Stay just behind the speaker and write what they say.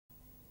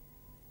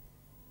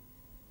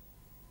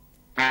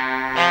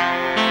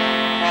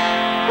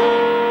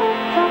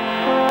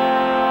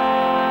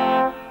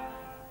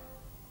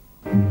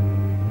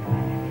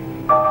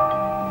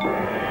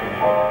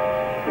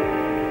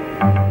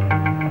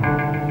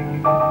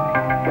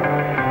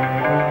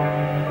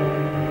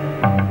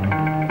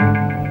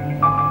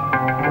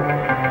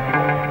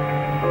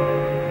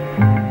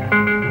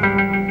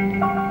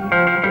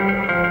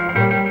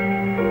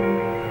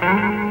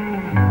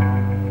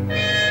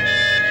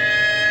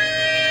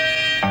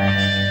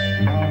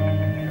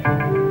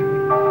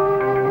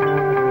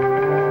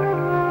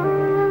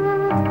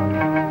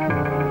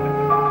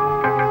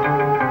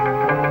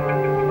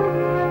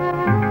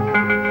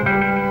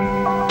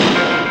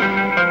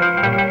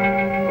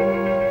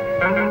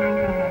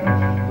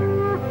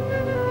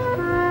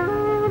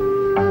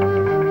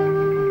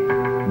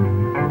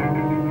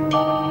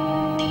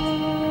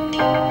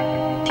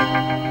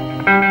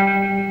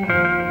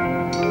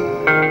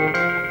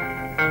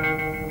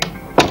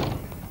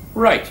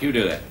right, you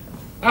do that.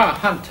 Ah,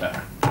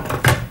 Hunter.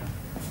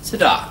 Sit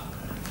down.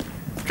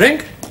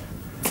 Drink?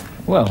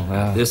 Well,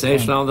 this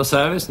age now of the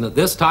service, and at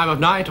this time of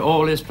night,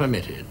 all is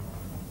permitted.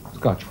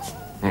 Scotch.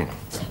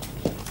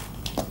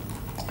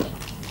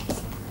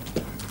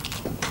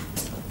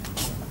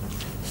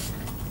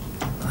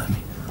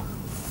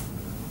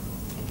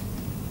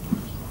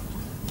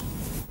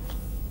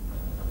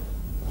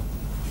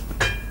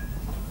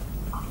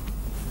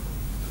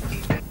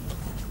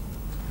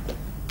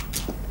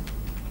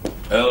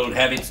 Old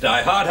habits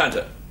die hard,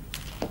 Hunter.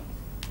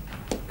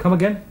 Come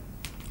again?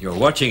 You're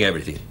watching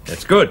everything.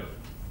 That's good.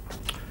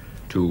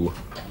 To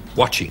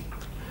watching.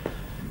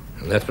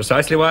 And that's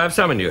precisely why I've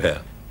summoned you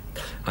here.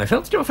 I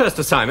felt that your first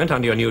assignment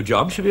under your new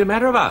job should be a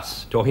matter of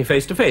us, talking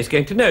face to face,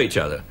 getting to know each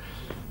other.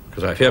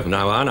 Because I fear from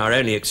now on our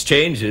only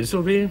exchanges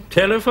will be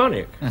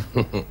telephonic.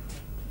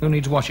 Who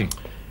needs watching?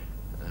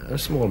 A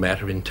small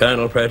matter of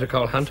internal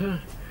protocol,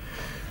 Hunter.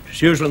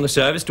 It's usual in the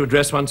service to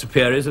address one's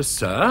superiors as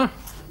sir.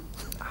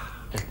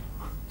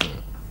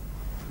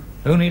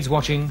 Who needs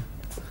watching,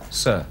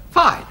 sir?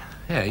 Fine.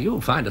 Yeah,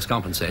 you'll find as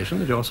compensation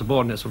that your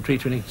subordinates will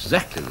treat you in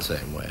exactly the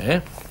same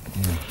way.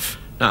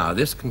 Now,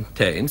 this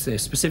contains a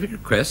specific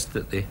request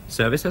that the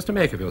service has to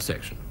make of your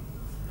section.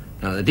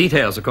 Now, the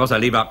details, of course, I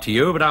leave up to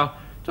you, but I'll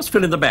just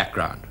fill in the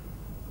background.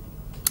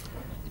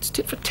 It's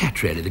tit for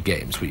tat, really, the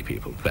games we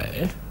people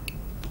play.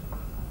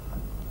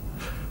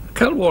 The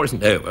Cold War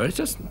isn't over, it's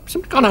just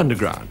simply gone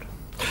underground.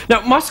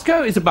 Now,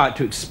 Moscow is about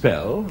to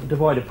expel,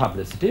 devoid of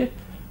publicity,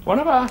 one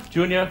of our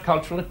junior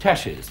cultural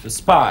attaches for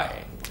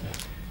spying.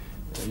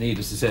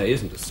 Needless to say, he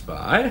isn't a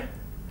spy.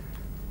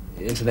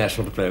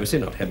 International diplomacy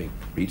not having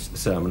reached the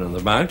Sermon on the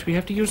Mount, we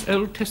have to use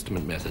Old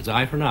Testament methods,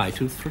 eye for an eye,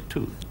 tooth for a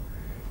tooth.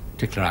 A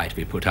particular eye to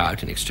be put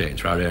out in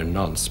exchange for our own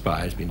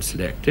non-spy has been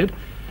selected.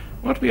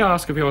 What we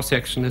ask of your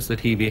section is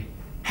that he be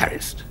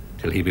harassed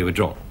till he be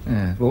withdrawn.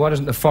 Yeah. Well, why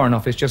doesn't the Foreign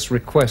Office just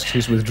request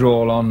his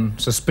withdrawal on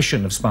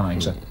suspicion of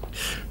spying, sir?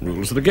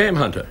 Rules of the game,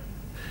 Hunter.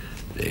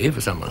 They,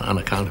 for some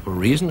unaccountable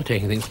reason, are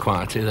taking things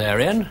quietly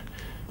therein.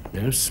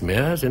 No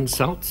smears,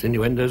 insults,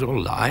 innuendos, or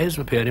lies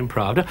appeared in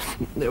Pravda.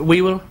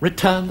 We will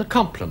return the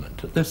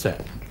compliment at this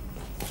end.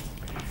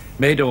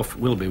 Madoff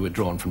will be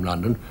withdrawn from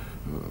London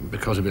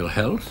because of ill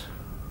health.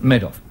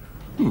 Madoff?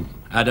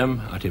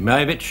 Adam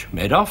Artemyevich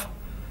Madoff,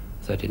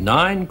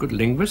 39, good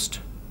linguist.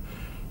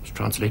 Has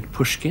translated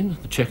Pushkin,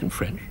 the Czech and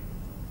French.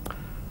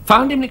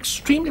 Found him an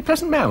extremely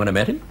pleasant man when I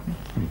met him.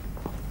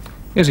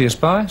 Is he a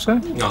spy,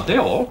 sir? Aren't they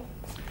all?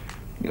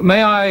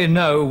 May I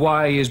know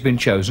why he has been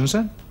chosen,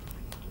 sir?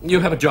 You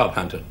have a job,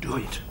 Hunter. Do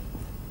it.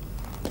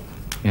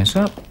 Yes,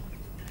 sir.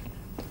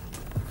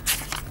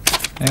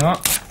 There you are.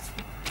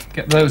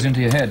 Get those into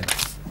your head.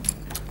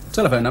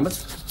 Telephone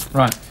numbers?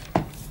 Right.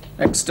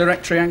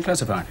 Ex-directory and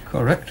classified?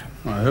 Correct.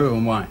 Well, who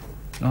and why?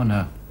 Oh,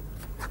 no.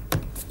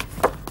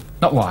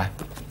 Not why.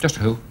 Just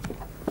who.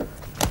 I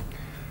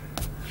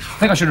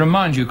think I should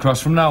remind you,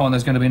 Cross, from now on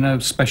there's going to be no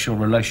special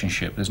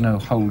relationship. There's no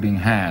holding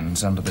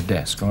hands under the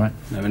desk, all right?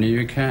 Never knew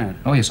you cared.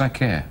 Oh, yes, I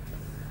care.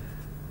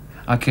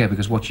 I care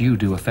because what you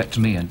do affects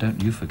me, and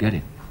don't you forget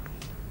it.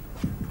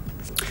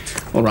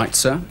 All right,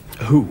 sir.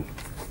 Who?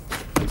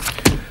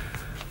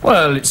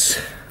 Well, it's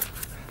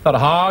not a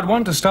hard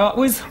one to start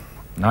with.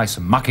 Nice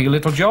and mucky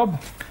little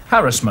job.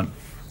 Harassment.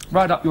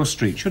 Right up your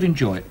street. Should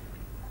enjoy it.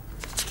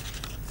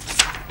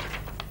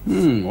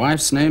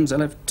 Wife's name's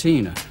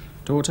Alevtina.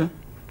 Daughter?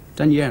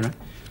 Daniera.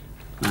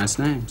 Nice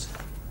names.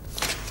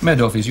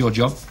 Madoff is your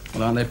job.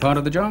 Well, aren't they part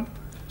of the job?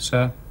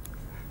 Sir?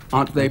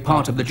 Aren't they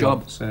part of the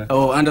job? Sir.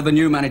 Oh, under the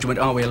new management,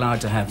 are we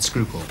allowed to have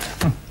scruples?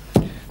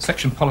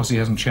 Section policy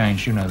hasn't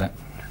changed, you know that.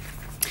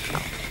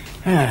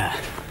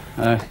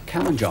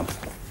 Callan job.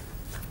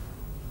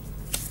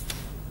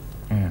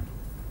 Yeah.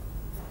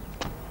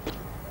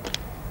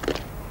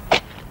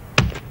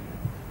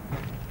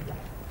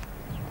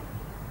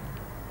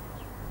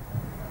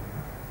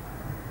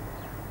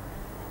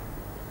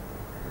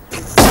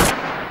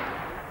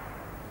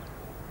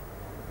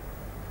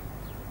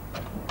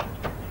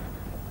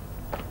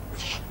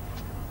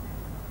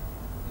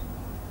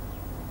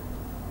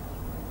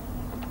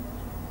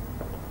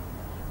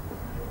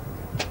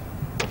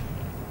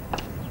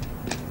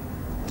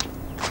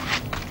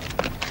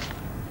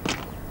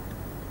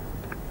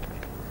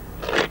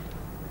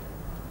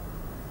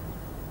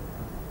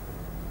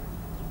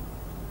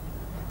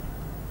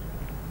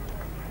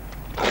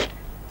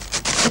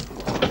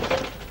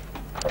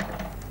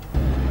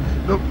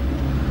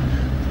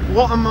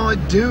 What am I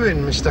doing,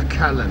 Mr.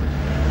 Callan?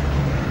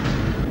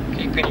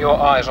 Keeping your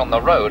eyes on the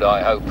road,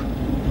 I hope.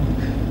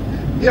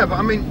 Yeah, but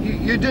I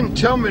mean, you didn't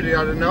tell me the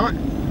other night.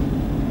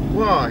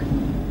 Why?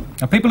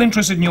 Now, people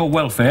interested in your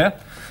welfare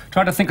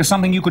tried to think of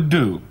something you could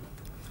do.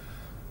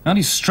 The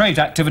only straight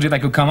activity they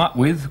could come up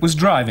with was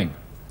driving.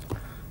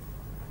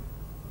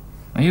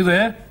 Are you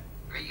there?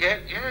 Yeah,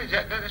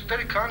 that's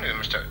very kind of you,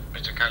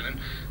 Mr. Callan.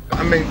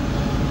 I mean,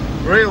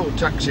 real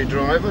taxi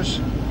drivers.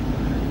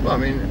 Well, I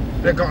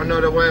mean, they've got to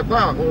know their way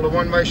about, all the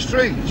one-way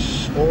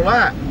streets, all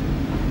that.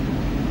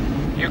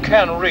 You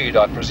can read,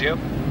 I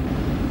presume.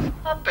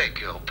 I beg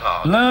your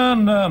pardon.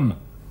 Learn them.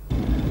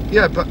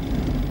 Yeah, but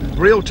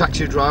real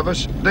taxi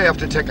drivers, they have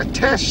to take a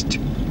test.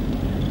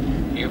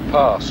 You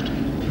passed.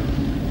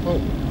 Oh.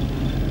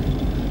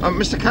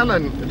 Mr.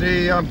 Callan,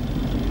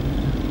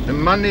 the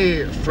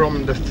money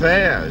from the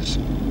fares,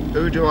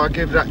 who do I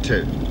give that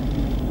to?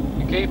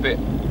 You keep it.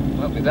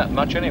 Won't be that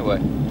much anyway.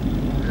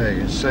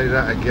 Hey, say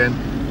that again.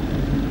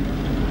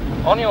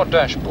 On your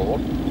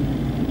dashboard,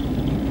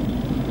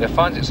 there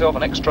finds itself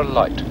an extra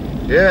light.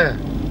 Yeah.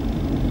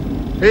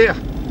 Here,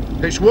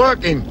 it's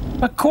working.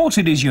 Of course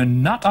it is, you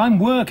nut. I'm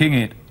working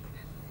it.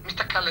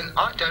 Mr. Callan,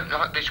 I don't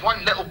like this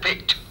one little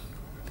bit.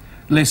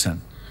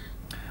 Listen.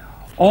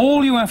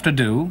 All you have to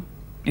do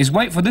is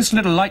wait for this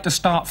little light to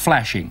start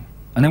flashing.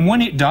 And then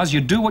when it does, you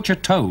do what you're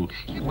told.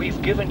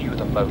 We've given you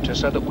the motor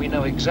so that we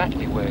know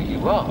exactly where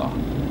you are.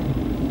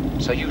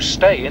 So you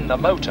stay in the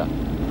motor.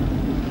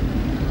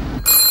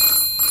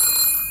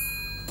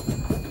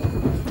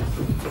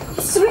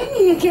 It's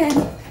ringing again.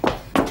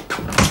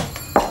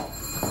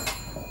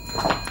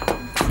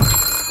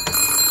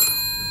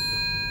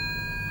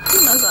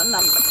 Who knows our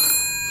number?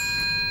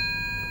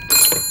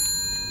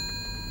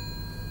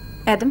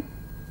 Adam?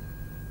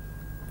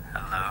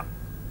 Hello?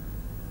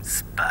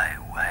 Spy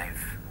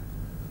wife.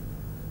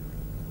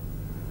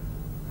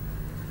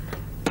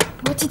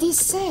 What did he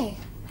say?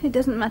 It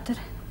doesn't matter.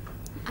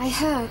 I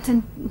heard.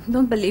 And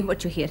don't believe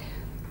what you hear.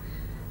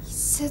 He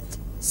said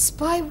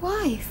spy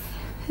wife.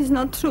 It's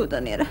not true,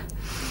 Danira.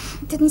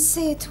 He didn't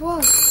say it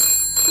was.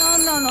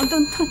 No,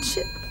 don't touch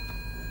it.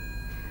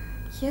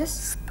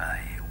 Yes?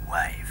 Spy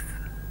wife.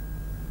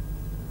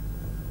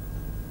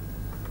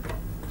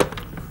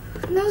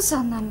 Knows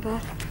our number.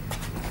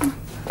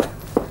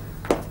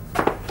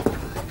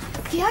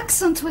 The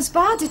accent was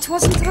bad. It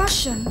wasn't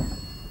Russian.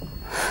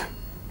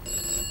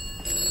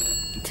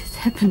 It has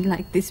happened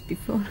like this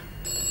before.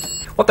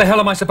 What the hell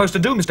am I supposed to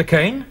do, Mr.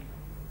 Kane?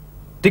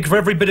 Dig for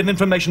every bit of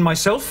information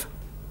myself?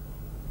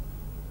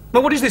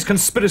 Well, what is this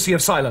conspiracy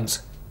of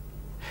silence?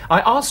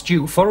 I asked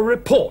you for a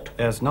report.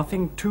 There's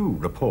nothing to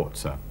report,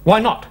 sir. Why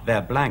not?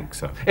 They're blank,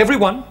 sir.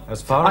 Everyone?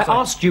 As far as I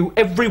asked you,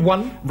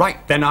 everyone?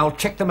 Right, then I'll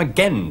check them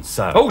again,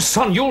 sir. Oh,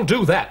 son, you'll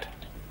do that.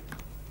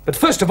 But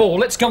first of all,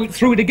 let's go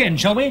through it again,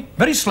 shall we?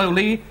 Very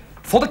slowly,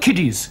 for the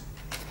kiddies.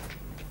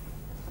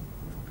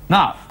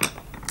 Now,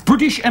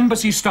 British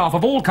embassy staff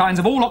of all kinds,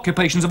 of all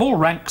occupations, of all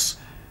ranks.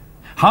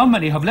 How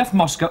many have left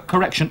Moscow,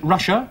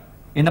 Russia,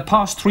 in the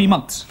past 3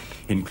 months?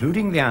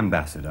 Including the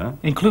ambassador.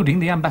 Including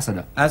the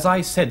ambassador. As I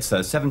said,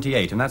 sir,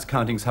 78, and that's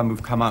counting some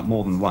who've come out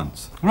more than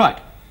once. Right.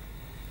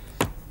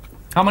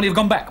 How many have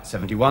gone back?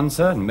 71,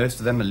 sir, and most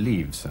of them are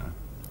leave, sir.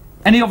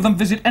 Any of them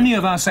visit any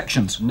of our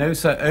sections? No,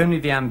 sir, only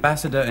the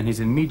ambassador and his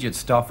immediate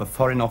staff for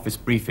Foreign Office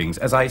briefings.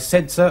 As I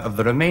said, sir, of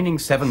the remaining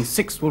 7,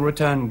 6 will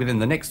return within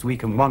the next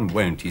week and 1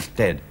 won't. He's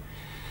dead.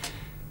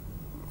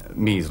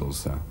 Measles,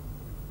 sir.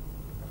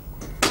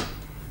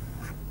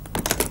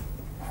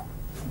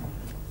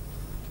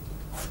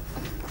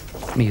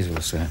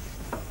 Measles, sir.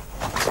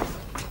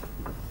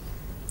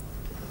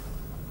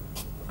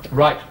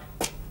 Right.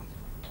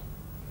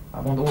 I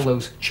want all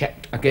those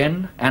checked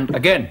again and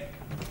again.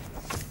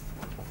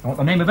 I want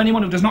the name of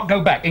anyone who does not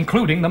go back,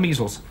 including the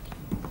measles.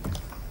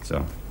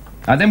 So?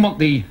 I then want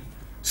the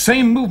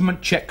same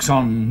movement checks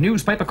on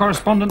newspaper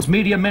correspondents,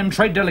 media men,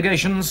 trade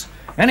delegations,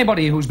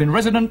 anybody who's been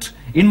resident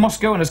in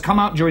Moscow and has come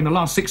out during the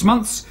last 6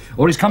 months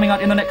or is coming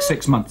out in the next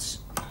 6 months.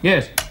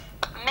 Yes?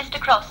 Mr.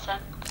 Cross, sir.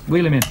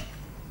 Wheel him in.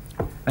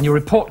 And your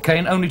report,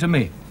 Kane, only to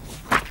me.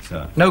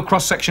 Sir. No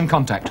cross-section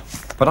contact.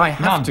 But I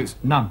have to...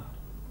 None.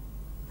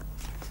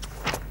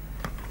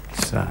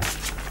 Sir.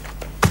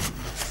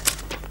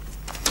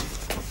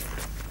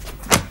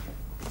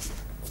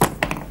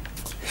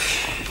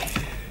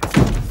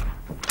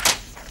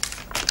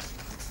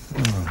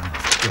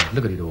 Oh,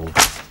 look at it all.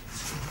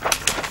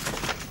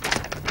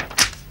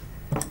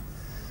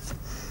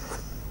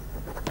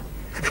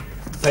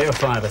 Pay your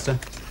fiver, sir.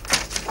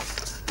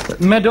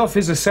 Medoff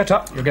is a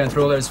setup. You're going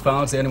through all those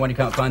files. The only one you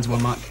can't find is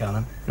one marked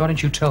Callan. Why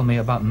don't you tell me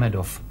about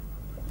Medoff?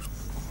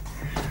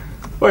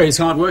 Well, he's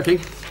hard-working.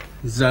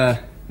 He's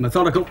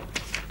methodical.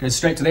 Goes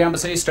straight to the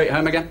embassy, straight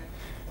home again.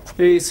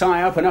 He's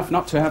high up enough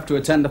not to have to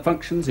attend the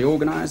functions. He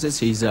organises.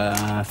 He's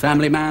a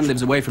family man,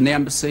 lives away from the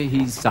embassy.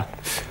 He's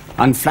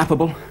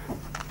unflappable.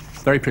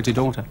 Very pretty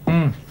daughter.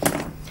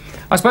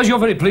 I suppose you're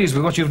very pleased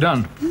with what you've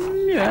done.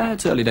 Yeah,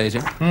 it's early days,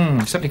 yeah.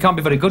 Except it can't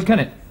be very good, can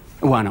it?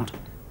 Why not?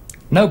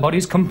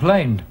 Nobody's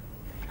complained.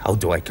 How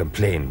do I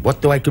complain?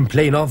 What do I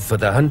complain of for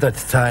the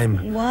 100th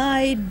time?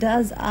 Why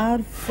does our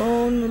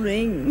phone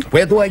ring?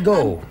 Where do I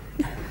go?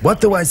 What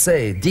do I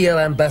say? Dear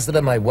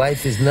Ambassador, my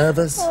wife is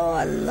nervous? Oh,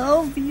 I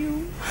love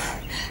you.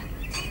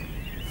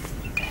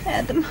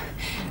 Adam,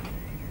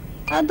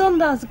 I don't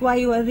ask why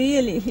you are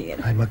really here.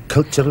 I'm a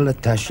cultural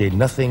attaché,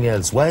 nothing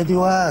else. Why do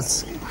you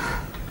ask?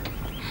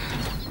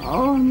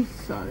 Oh, I'm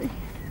sorry.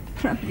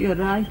 Perhaps you're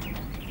right.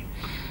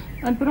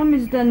 I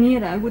promised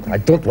Danira I would... I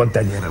don't want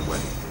Daniela away.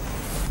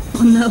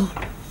 Oh, no.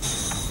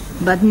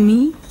 But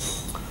me?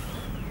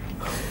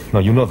 No,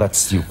 you know that's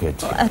stupid.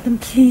 Oh, Adam,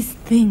 please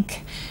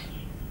think.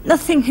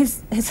 Nothing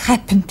has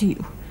happened to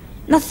you.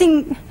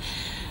 Nothing...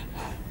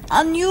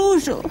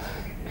 unusual.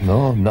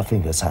 No,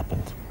 nothing has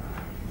happened.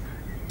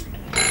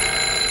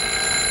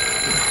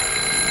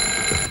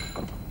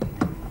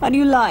 Are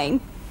you lying?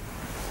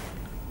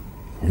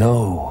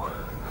 No.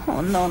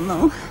 Oh, no,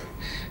 no.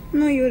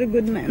 No, you're a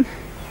good man.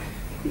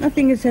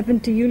 Nothing has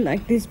happened to you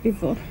like this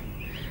before.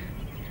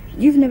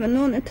 You've never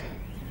known it.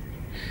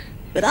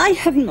 But I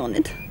have known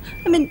it.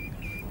 I mean,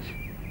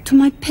 to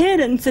my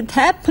parents it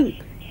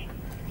happened.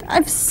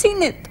 I've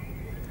seen it.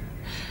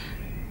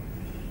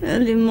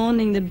 Early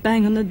morning, the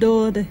bang on the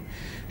door, the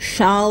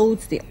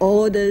shouts, the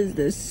orders,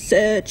 the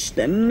search,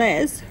 the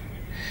mess.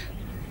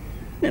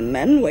 The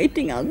man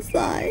waiting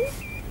outside.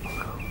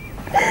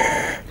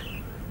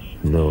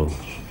 No.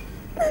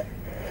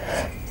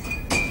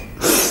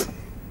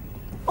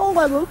 Oh,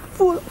 I'm a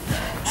fool.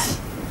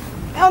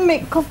 I'll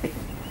make coffee.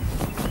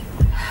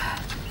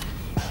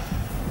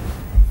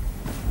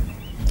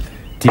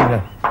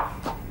 Tina.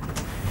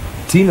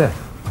 Tina.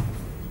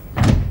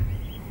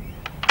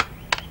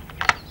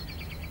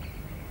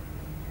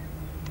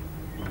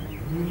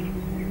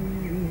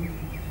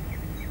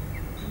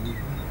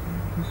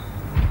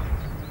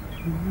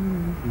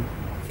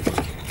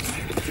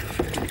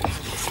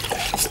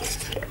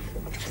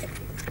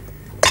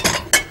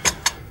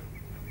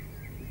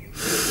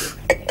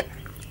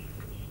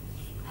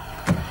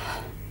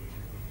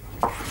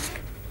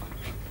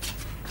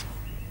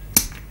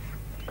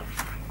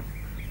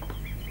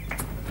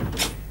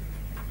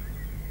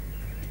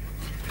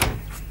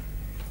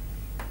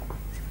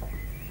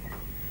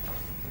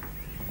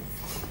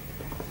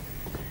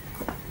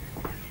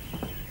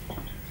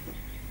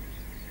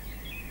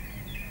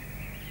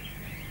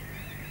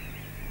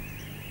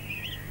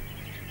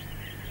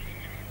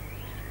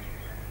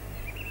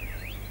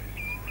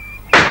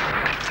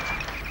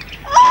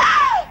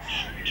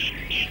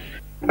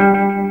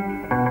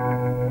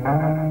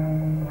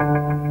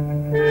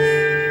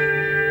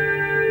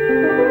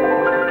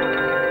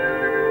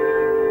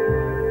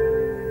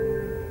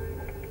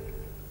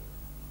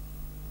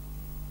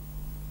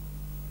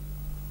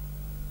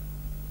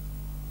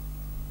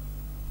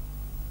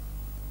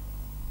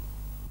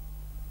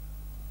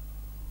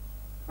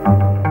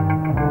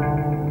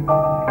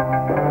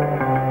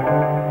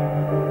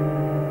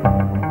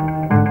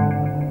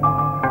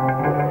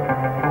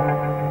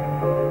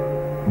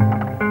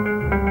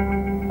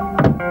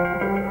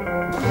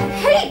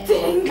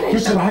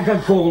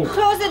 Call.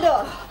 Close the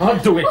door. I'll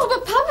do it. Oh,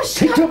 but Papa,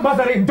 Take your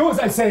mother indoors,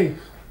 I say.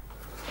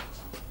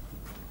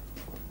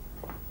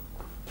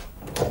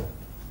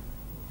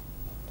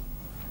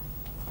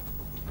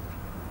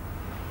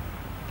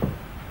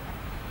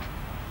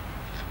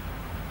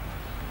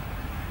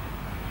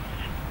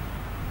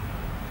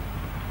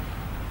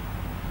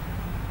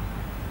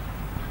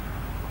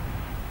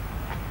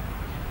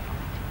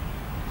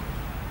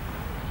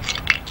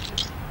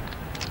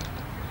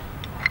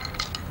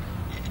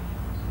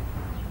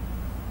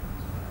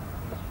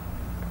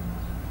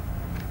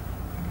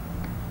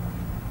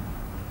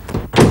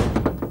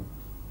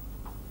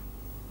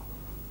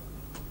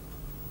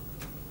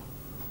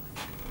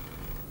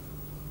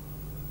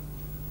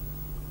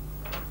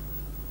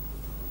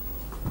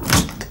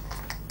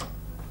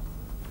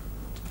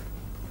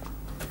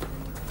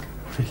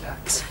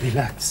 Relax,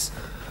 relax.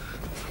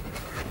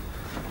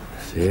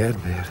 There.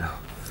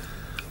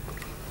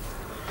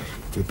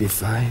 You'll be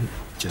fine.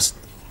 Just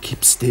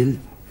keep still.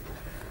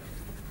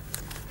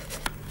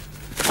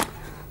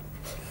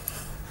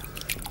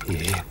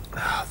 Yeah.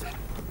 Now then.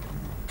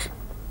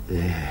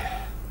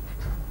 There.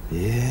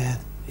 Yeah.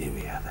 Here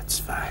we are. That's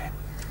fine.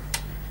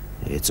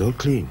 It's all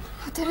clean.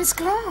 But there is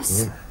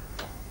glass. Yeah.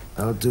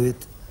 I'll do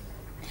it.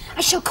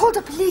 I shall call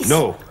the police.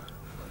 No.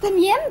 Then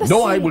the embassy.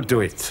 No, I will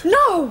do it.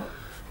 No.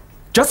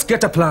 Just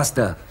get a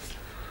plaster.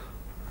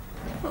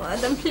 Oh,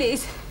 Adam,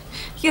 please.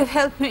 You've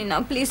helped me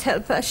now. Please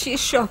help her.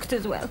 She's shocked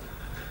as well.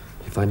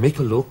 If I make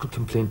a local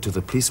complaint to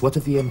the police, what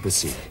of the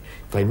embassy?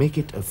 If I make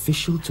it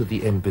official to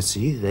the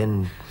embassy,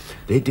 then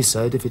they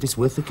decide if it is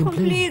worth a Oh,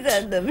 complaint. please,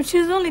 Adam.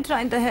 She's only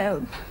trying to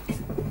help.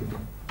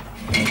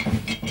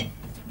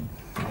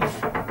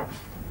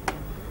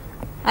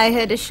 I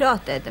heard a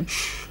shot, Adam.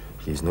 Shh.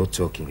 Please, no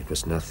talking. It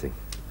was nothing.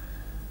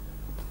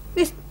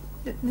 This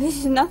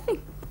is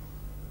nothing.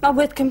 Not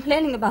worth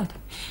complaining about.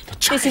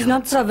 This is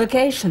not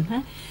provocation,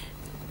 huh?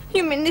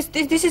 You mean this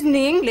isn't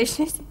the English?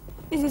 This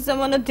is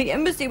someone at the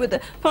embassy with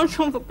a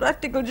penchant for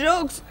practical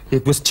jokes.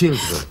 It was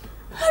children.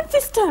 At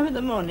this time of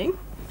the morning?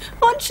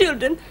 What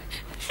children?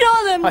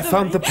 Show them I to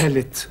found me. the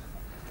pellet.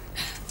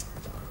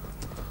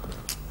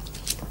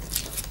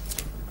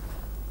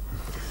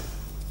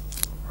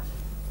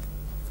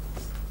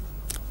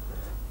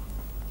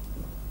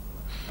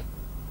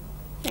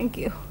 Thank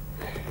you.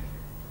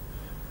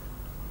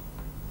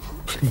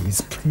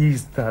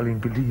 Please, darling,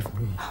 believe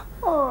me.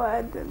 Oh,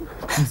 Adam.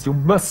 Please, you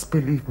must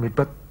believe me,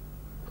 but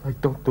I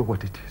don't know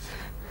what it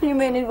is. You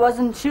mean it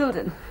wasn't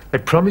children? I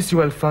promise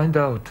you I'll find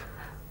out.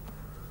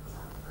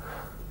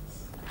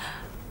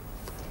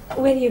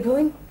 Where are you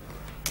going?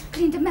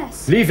 Clean the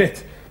mess. Leave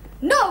it.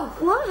 No.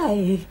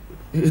 Why?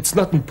 It's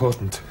not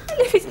important. Well,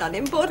 if it's not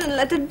important,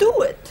 let her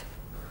do it.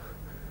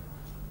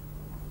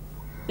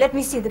 Let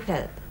me see the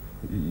pellet.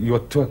 You're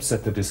too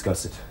upset to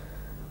discuss it.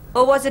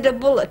 Or was it a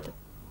bullet?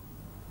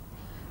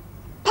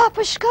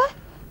 Papushka?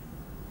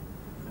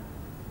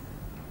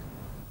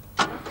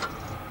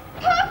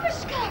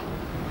 Papushka!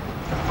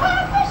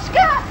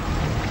 Papushka!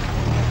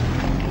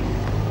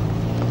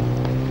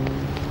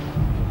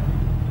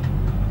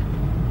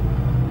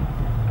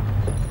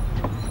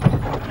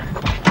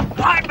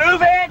 Right,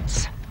 move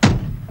it!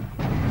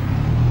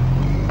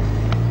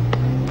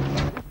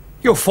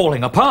 You're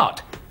falling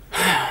apart.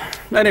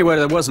 Anyway,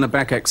 there wasn't a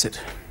back exit.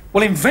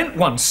 Well, invent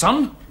one,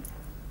 son.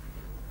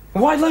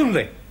 Why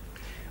lonely?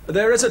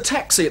 There is a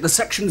taxi at the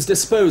section's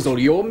disposal.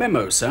 Your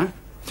memo, sir.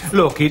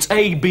 Look, it's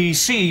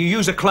ABC. You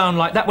use a clown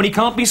like that when he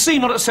can't be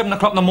seen, not at 7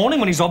 o'clock in the morning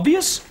when he's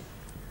obvious.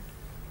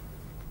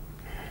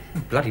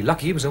 Bloody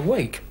lucky he was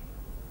awake.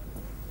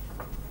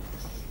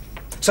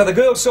 So the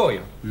girl saw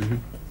you?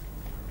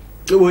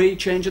 Mm-hmm. We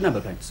change a number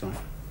plate, sorry.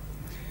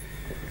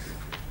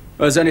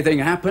 Has anything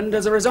happened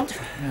as a result?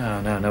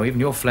 No. Even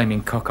your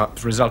flaming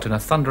cock-ups result in a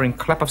thundering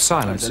clap of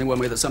silence. There's only one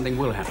way that something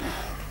will happen.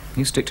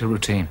 You stick to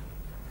routine.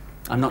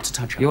 I'm not to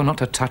touch her. You're not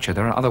to touch her.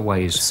 There are other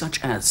ways.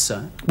 Such as,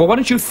 sir? Well, why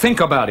don't you think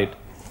about it?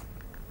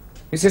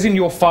 It says in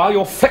your file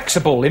you're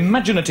flexible,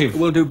 imaginative.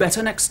 We'll do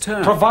better next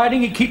term.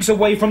 Providing he keeps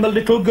away from the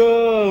little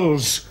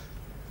girls.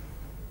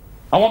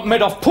 I want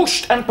Medoff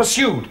pushed and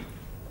pursued.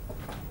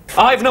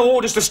 I've no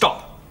orders to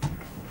stop.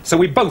 So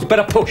we both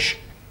better push.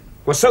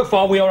 Well, so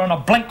far we are on a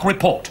blank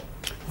report.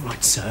 All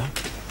right, sir.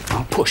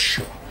 I'll push.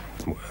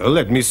 Well,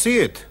 let me see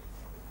it.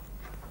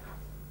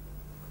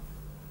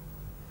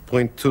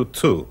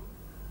 .22.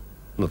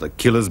 Not a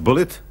killer's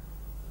bullet?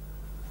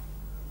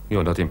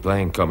 You're not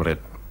implying, Comrade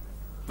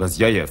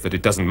Vazyayev, that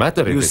it doesn't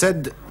matter if You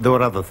said there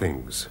were other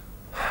things.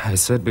 I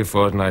said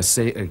before and I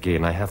say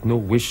again, I have no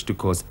wish to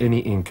cause any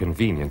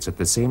inconvenience. At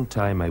the same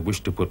time, I wish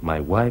to put my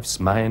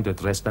wife's mind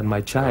at rest and my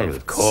child's.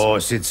 Of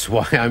course, it's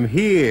why I'm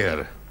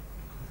here.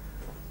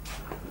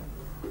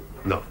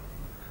 No.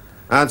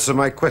 Answer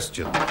my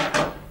question.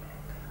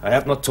 I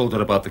have not told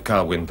her about the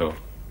car window.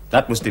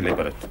 That was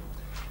deliberate.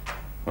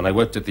 When I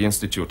worked at the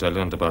Institute, I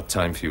learned about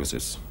time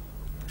fuses.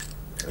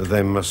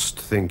 They must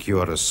think you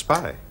are a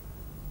spy.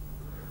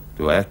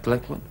 Do I act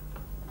like one?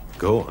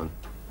 Go on.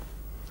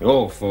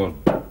 Oh, for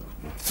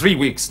 3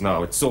 weeks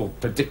now. It's so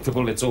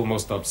predictable, it's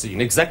almost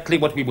obscene. Exactly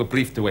what we were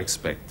briefed to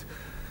expect.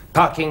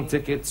 Parking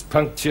tickets,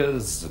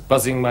 punctures,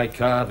 buzzing my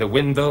car, the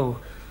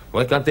window.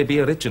 Why can't they be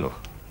original?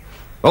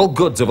 All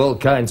goods of all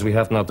kinds we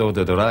have not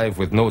ordered arrive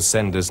with no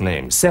sender's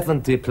name.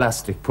 70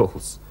 plastic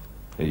poles.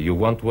 You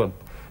want one?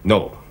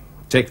 No.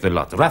 Take the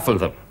lot. Raffle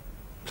them.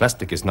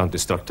 Plastic is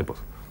non-destructible.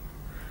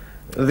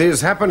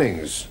 These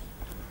happenings.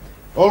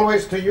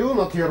 Always to you,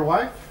 not to your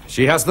wife?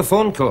 She has the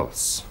phone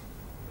calls.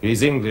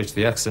 He's English.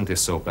 The accent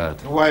is so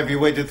bad. Why have you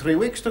waited 3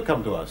 weeks to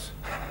come to us?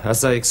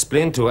 As I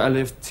explained to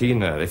Aleph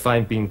Tina, if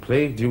I'm being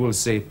plagued, you will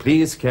say,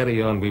 please carry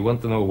on. We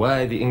want to know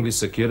why the English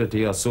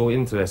security are so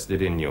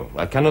interested in you.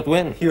 I cannot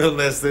win. You're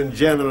less than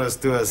generous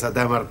to us,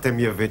 Adam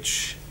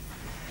Artemyevich.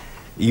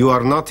 You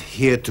are not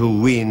here to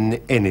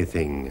win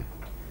anything.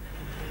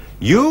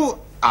 You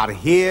are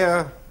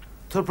here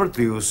to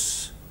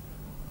produce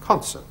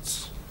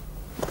concerts.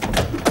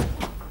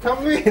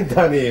 Come in,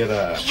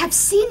 Daniela. I have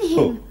seen him.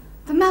 Who?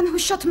 The man who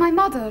shot my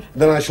mother.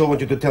 Then I shall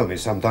want you to tell me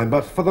sometime,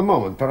 but for the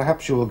moment,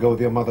 perhaps you will go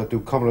with your mother to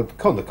Comrade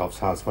Kondakov's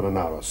house for an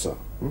hour or so.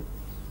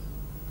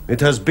 It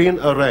has been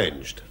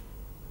arranged.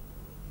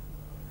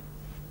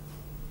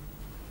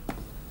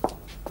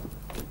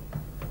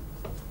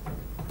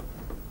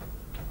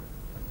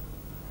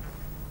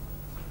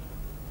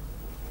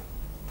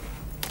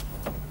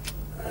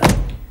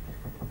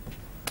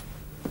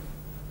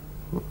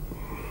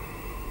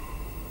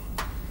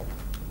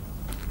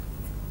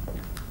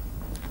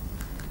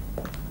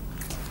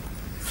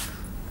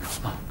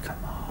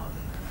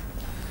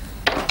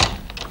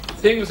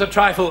 Things a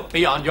trifle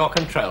beyond your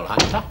control,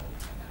 Hunter.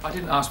 I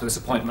didn't ask for this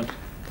appointment.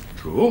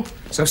 True.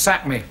 So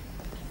sack me.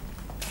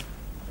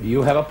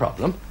 You have a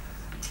problem.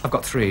 I've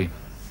got 3.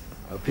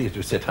 Oh, please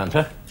do sit,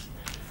 Hunter.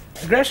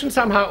 Aggression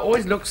somehow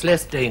always looks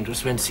less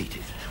dangerous when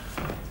seated.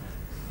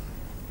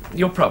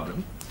 Your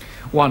problem?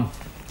 1.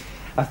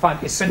 I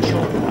find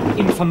essential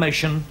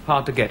information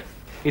hard to get.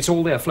 It's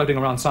all there floating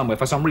around somewhere.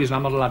 For some reason,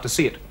 I'm not allowed to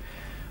see it.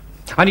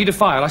 I need a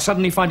file. I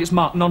suddenly find it's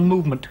marked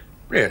non-movement.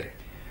 Really?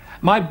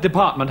 My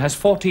department has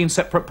 14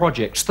 separate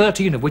projects,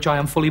 13 of which I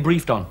am fully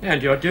briefed on.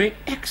 And you're doing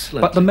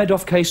excellent. But the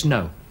Medoff case,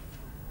 no.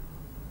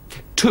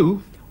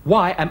 2,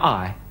 why am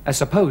I, as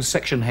supposed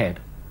section head,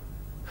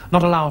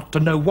 not allowed to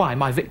know why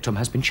my victim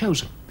has been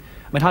chosen?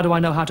 I mean, how do I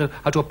know how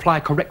to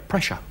apply correct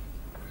pressure?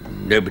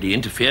 Nobody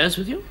interferes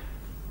with you?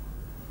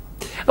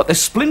 Look,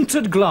 there's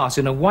splintered glass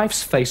in a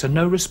wife's face and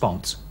no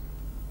response.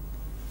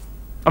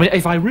 I mean,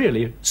 if I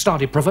really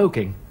started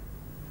provoking,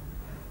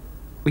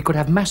 we could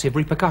have massive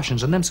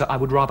repercussions, and then, sir, I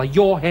would rather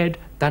your head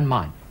than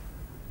mine.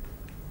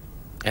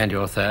 And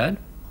your third?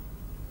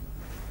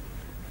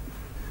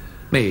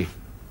 Me.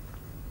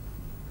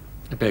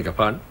 I beg your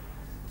pardon?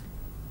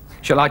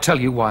 Shall I tell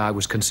you why I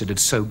was considered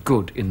so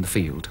good in the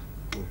field?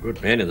 Well,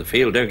 good men in the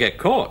field don't get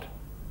caught.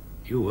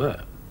 You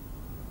were.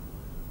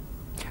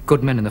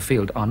 Good men in the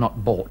field are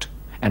not bought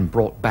and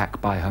brought back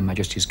by Her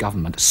Majesty's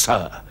government.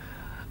 Sir,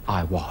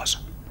 I was.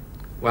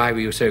 Why were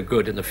you so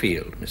good in the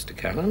field, Mr.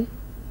 Callan?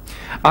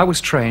 I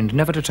was trained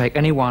never to take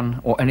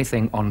anyone or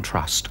anything on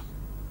trust.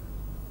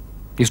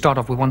 You start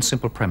off with one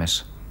simple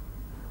premise.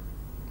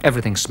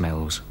 Everything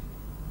smells.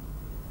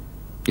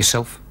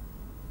 Yourself,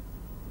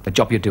 the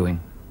job you're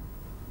doing,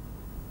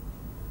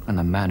 and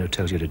the man who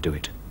tells you to do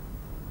it.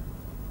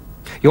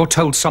 You're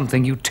told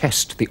something, you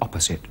test the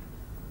opposite.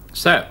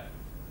 So,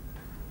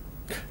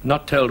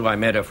 not told why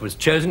Madoff was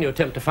chosen, you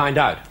attempt to find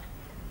out.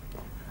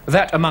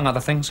 That, among other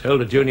things. Told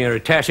a junior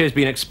attaché has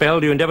been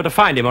expelled, you endeavour to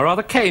find him, or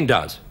rather Kane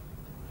does.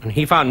 And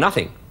he found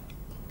nothing.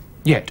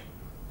 Yet.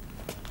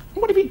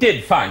 What if he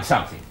did find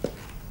something?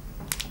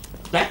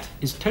 That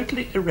is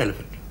totally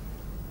irrelevant.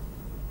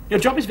 Your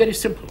job is very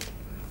simple.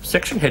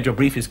 Section head, your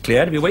brief is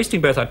clear. It'd be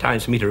wasting both our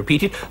times for me to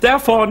repeat it.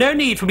 Therefore, no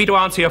need for me to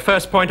answer your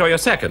first point or your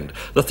second.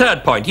 The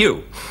third point,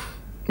 you.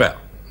 Well,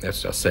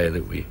 let's just say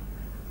that we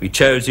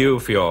chose you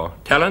for your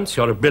talents,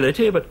 your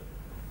ability, but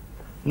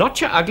not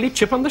your ugly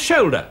chip on the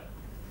shoulder.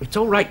 It's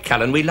all right,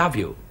 Callan, we love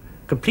you.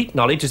 Complete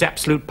knowledge is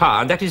absolute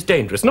power, and that is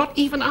dangerous. Not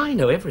even I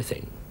know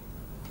everything.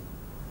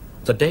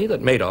 The day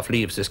that Madoff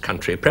leaves this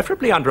country,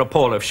 preferably under a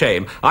pall of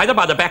shame, either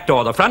by the back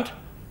door or the front,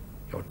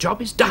 your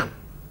job is done.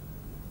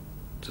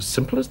 It's as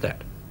simple as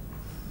that.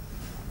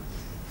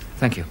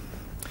 Thank you.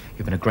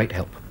 You've been a great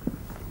help.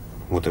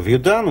 What have you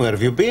done? Where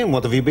have you been?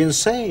 What have you been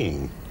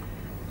saying?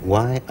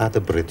 Why are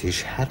the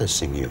British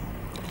harassing you?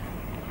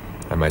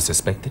 Am I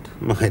suspected?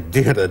 My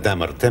dear Adam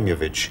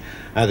Artemyevich,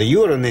 either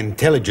you are an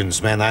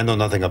intelligence man I know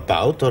nothing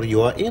about, or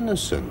you are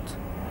innocent.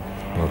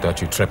 No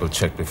doubt you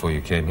triple-checked before you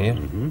came here.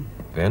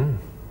 Then?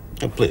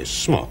 Please,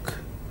 smoke.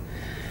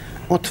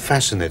 What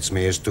fascinates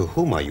me is to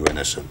whom are you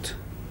innocent?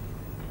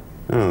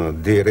 Oh,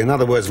 dear. In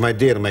other words, my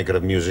dear maker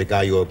of music,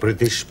 are you a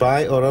British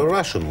spy or a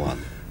Russian one?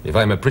 If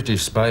I'm a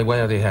British spy, why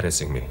are they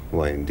harassing me?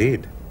 Why,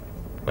 indeed.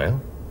 Well?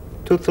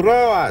 To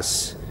throw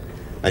us.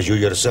 As you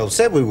yourself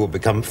said, we will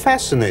become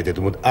fascinated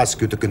and would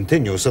ask you to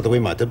continue so that we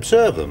might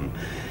observe them.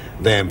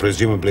 Then,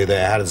 presumably,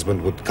 their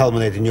harassment would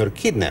culminate in your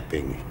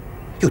kidnapping.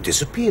 You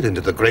disappear into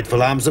the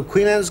grateful arms of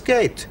Queen Anne's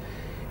Gate,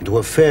 into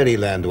a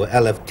fairyland where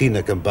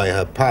Aleftina can buy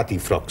her party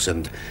frocks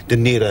and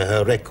Denira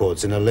her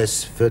records in a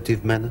less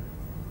furtive manner.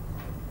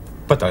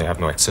 But I have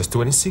no access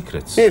to any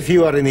secrets. If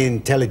you are an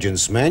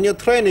intelligence man, your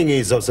training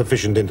is of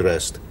sufficient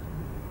interest.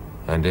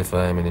 And if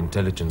I am an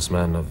intelligence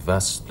man of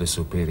vastly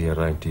superior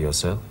rank to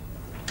yourself?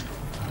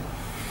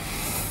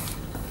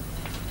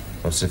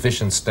 Of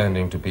sufficient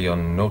standing to be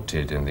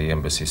unnoted in the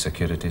embassy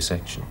security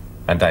section.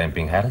 And I am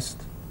being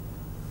harassed?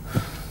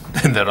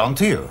 Then they're on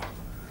to you,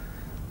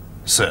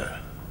 sir.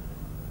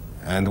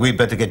 And we'd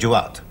better get you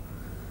out.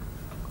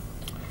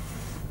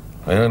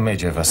 Well,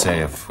 Major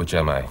Vaseyev, which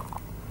am I?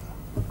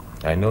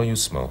 I know you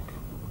smoke.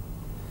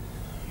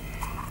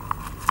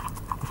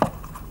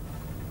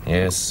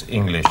 Yes,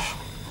 English.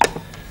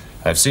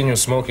 I've seen you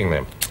smoking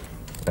them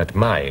at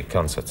my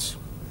concerts.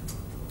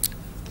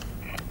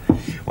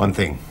 One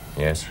thing.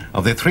 Yes?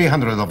 Of the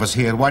 300 of us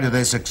here, why do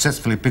they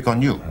successfully pick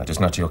on you? That is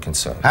not your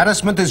concern.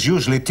 Harassment is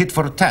usually tit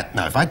for tat.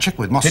 Now, if I check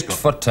with Moscow... Tit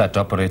for tat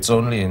operates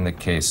only in the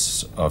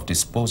case of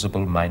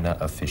disposable minor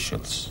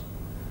officials.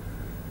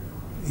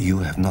 You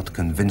have not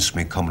convinced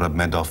me, Comrade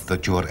Madoff,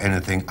 that you are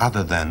anything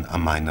other than a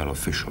minor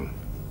official.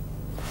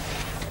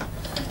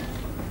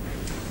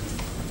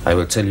 I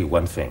will tell you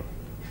one thing,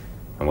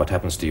 and what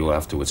happens to you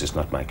afterwards is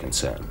not my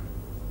concern.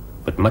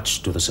 But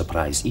much to the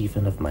surprise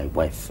even of my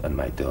wife and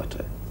my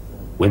daughter,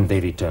 when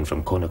they return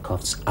from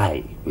Konakov's,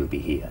 I will be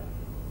here.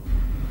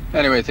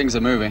 Anyway, things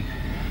are moving.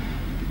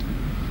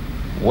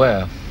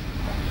 Where?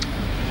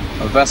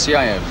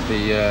 Vasyayev,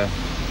 the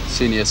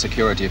senior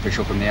security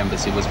official from the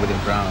embassy, was within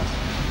for hours.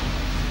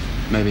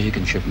 Maybe he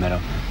can ship Meadow.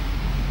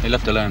 He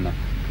left alone then.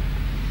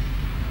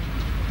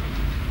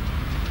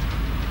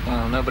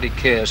 Well, nobody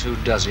cares who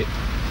does it.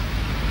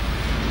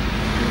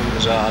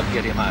 I'll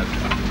get him out.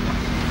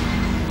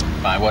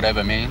 By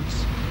whatever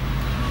means?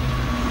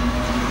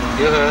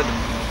 You heard.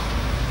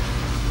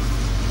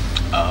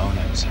 Oh,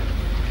 no, sir.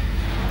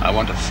 I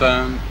want a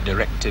firm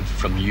directive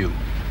from you.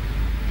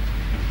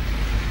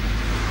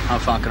 How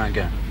far can I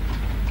go?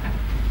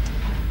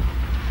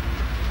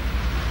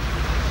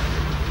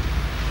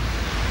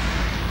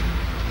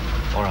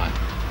 All right.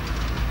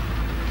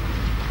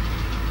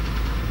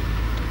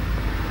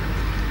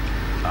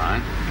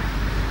 Fine.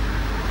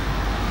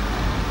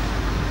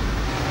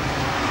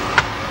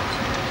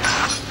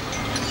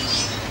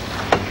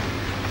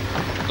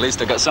 At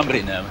least I got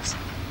somebody nervous.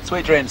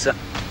 Sweet dreams, sir.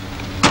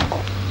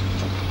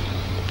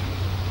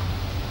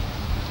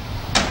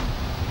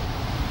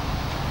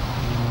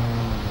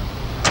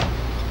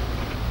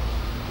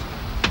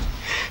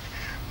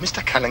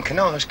 Mr. Callan, can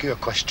I ask you a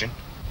question?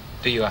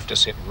 Do you have to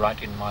sit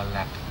right in my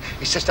lap?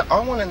 It's just that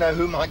I want to know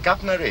who my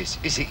governor is.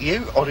 Is it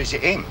you or is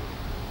it him?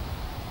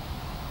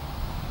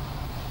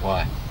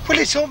 Why? Well,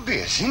 it's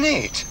obvious, isn't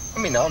it? I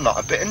mean, I'm not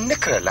a bit of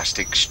knicker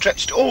elastic,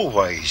 stretched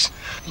always.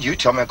 You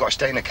tell me I've got to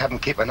stay in the cab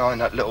and keep an eye on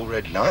that little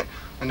red light,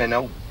 and then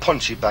old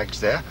Poncy bags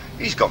there.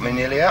 He's got me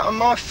nearly out on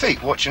my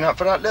feet watching out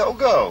for that little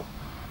girl.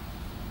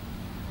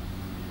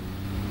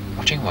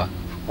 Watching what?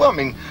 Well, I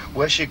mean,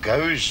 where she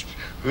goes,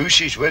 who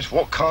she's with,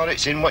 what car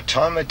it's in, what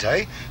time of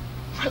day.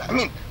 Well, I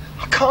mean,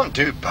 I can't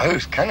do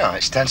both, can I?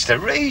 It stands to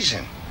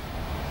reason.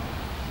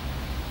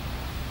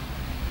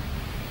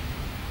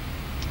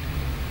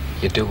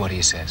 You do what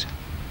he says.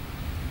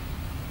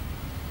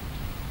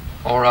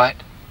 All right.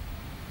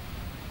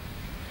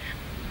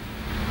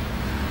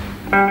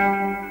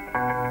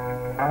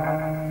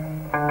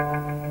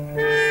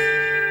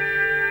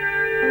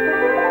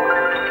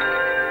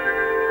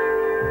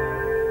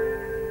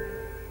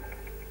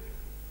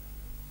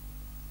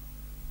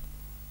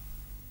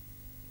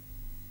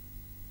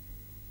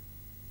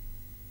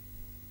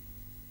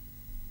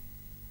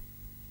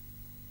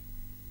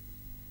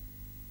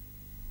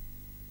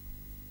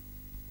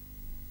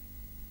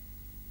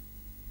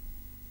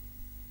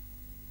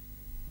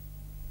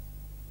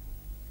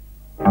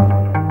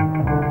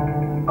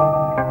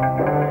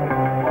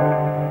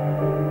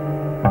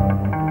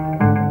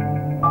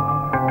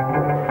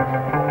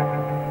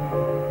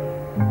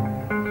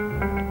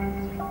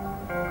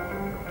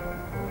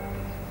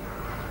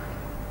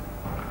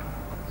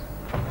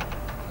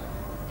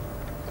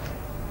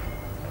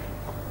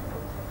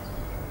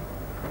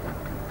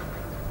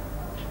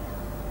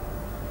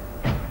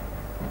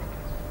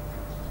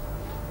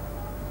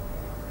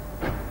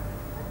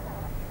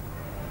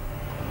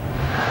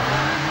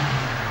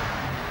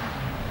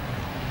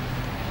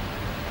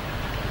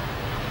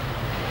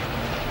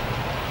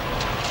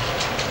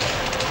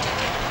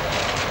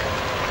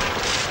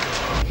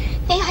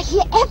 They are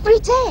here every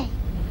day.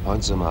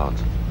 Point them out.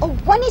 Oh,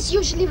 one is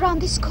usually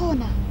round this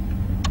corner.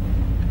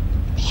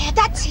 Yeah,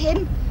 that's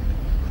him.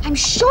 I'm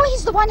sure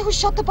he's the one who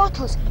shot the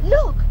bottles.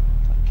 Look.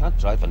 I can't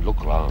drive and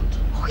look round.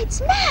 Oh,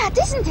 it's mad,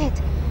 isn't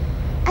it?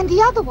 And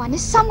the other one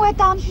is somewhere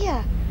down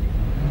here.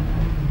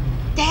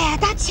 There,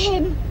 that's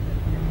him.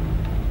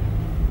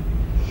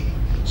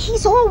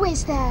 He's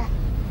always there.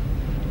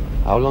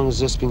 How long has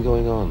this been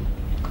going on?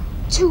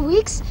 2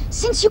 weeks,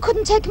 since you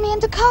couldn't take me in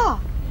the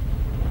car.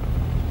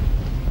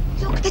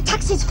 Look, the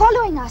taxi's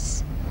following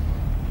us.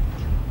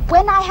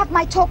 When I have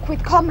my talk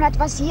with Comrade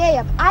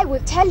Vassiliev, I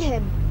will tell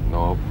him.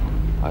 No,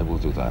 I will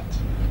do that.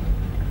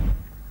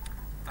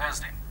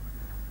 Thursday.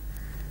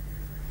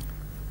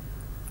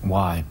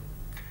 Why?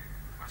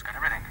 Let's got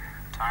everything.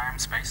 Time,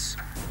 space.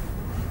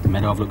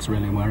 Medov looks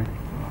really worried.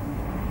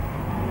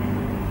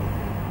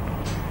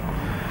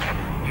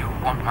 You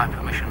want my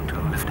permission to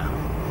lift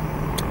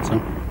her?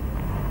 So?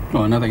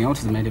 Well, nothing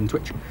else has made him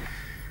twitch.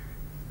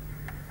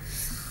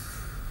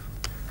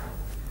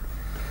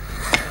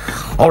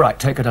 All right,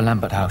 take her to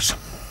Lambert House.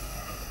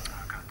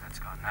 Oh, God, that's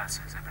got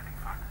nurses, everything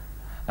fine.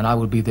 And I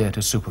will be there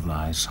to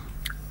supervise.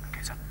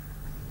 Okay, sir.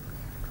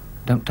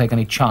 Don't take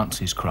any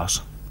chances,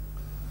 Cross.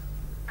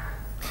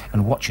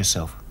 And watch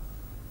yourself.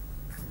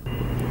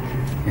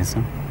 Yes,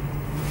 sir.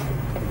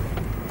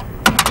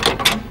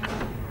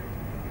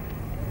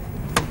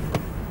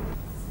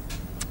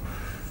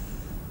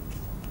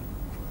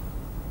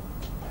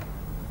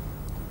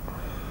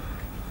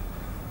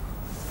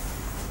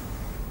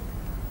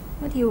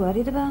 What are you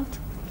worried about?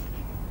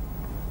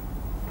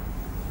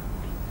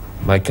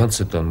 My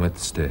concert on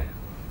Wednesday.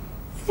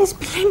 There's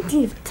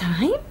plenty of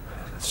time.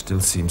 Still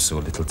seems so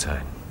little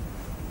time.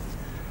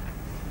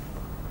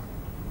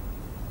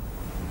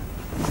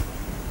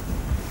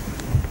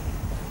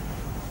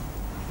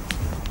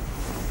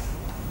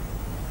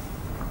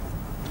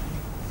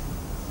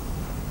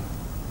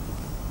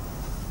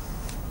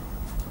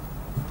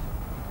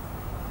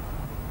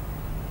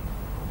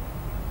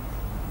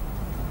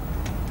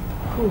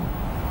 Who?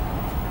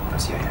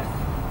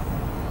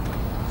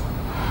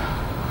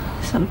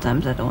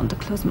 Sometimes I don't want to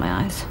close my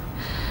eyes.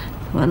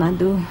 When I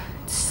do,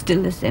 it's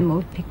still the same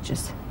old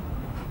pictures.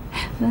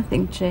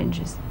 Nothing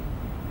changes.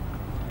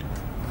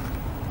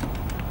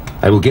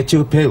 I will get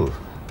you a pill.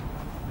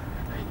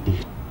 I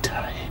need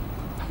time.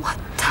 What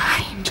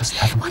time? Just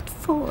have... What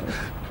for?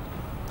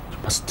 You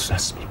must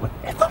trust me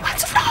whatever. But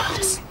what's wrong?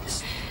 Listen.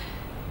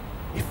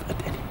 If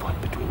at any point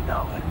between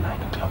now and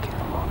 9 o'clock in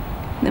the morning...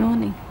 In the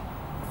morning?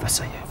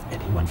 Vassiliev,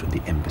 anyone from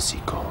the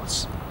embassy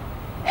calls.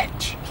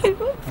 Hedge.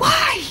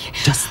 Why?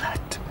 Just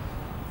that.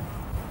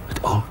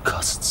 At all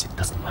costs, it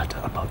doesn't matter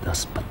about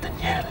us, but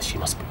Danielle, she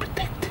must be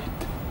protected.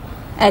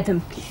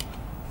 Adam.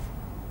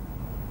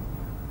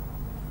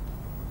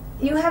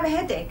 You have a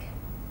headache?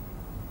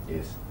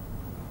 Yes.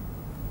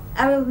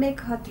 I will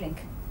make a hot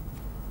drink.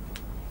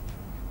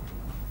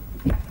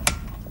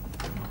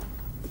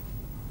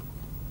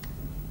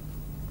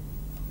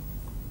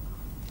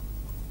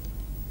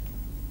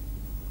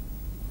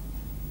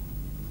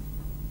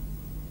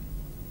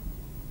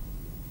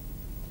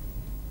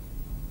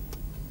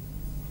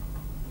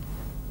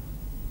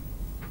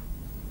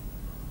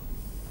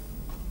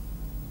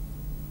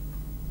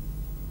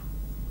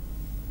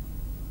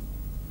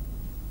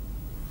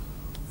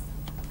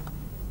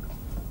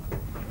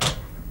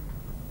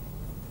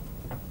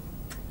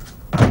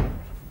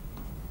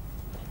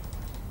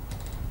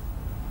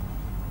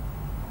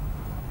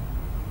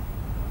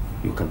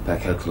 You can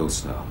pack her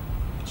clothes now.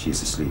 She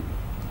is asleep.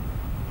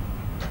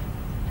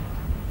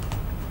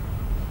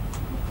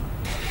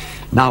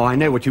 Now, I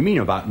know what you mean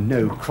about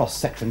no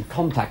cross-section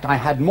contact. I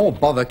had more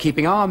bother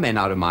keeping our men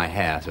out of my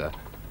hair, sir.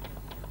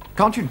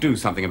 Can't you do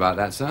something about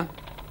that, sir?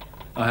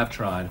 I have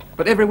tried.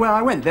 But everywhere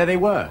I went, there they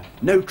were.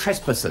 No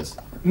trespassers.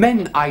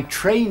 Men I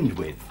trained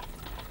with.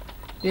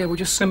 Yeah, well,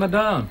 just simmer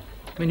down.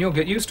 I mean, you'll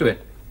get used to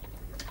it.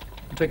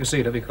 Take a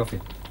seat, have your coffee.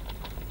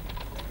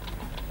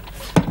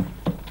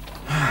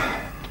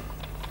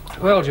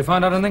 Well, did you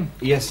find out anything?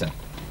 Yes, sir.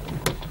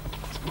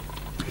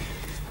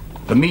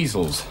 The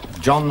measles.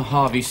 John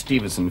Harvey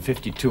Stevenson,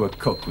 52, a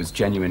cook, was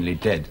genuinely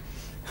dead.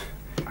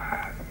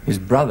 His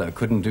brother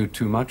couldn't do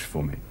too much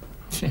for me.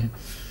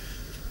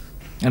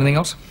 Anything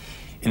else?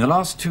 In the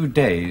last 2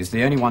 days,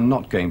 the only one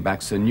not going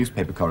back's a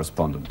newspaper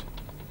correspondent,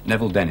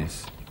 Neville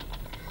Dennis.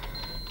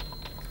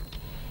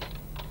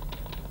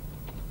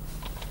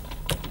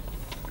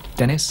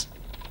 Dennis?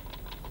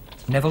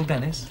 Neville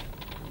Dennis?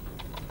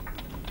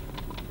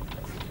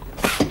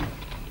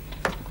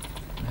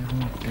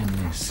 Neville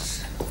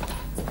Dennis.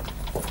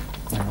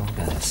 Neville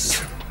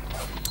Dennis.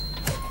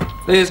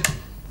 Liz.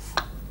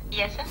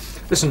 Yes,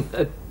 sir?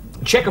 Listen,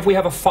 check if we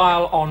have a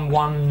file on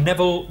one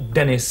Neville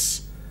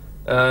Dennis,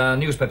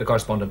 newspaper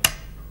correspondent.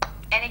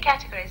 Any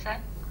category, sir?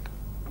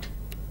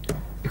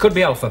 It could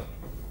be Alpha.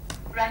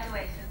 Right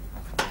away,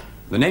 sir.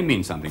 The name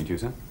means something to you,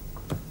 sir?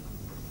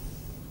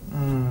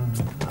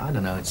 I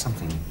don't know, it's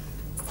something.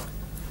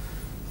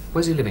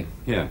 Where's he living?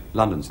 Here,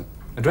 London, sir.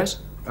 Address?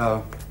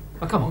 Oh,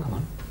 come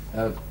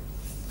on.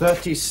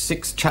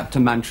 36 Chapter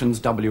Mansions,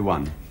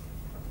 W1.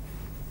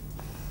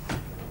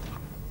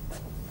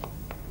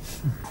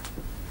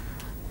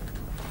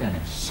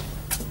 Dennis.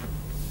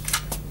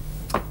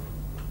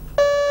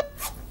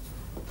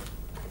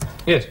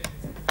 Yes.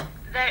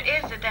 There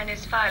is a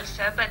Dennis file,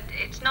 sir, but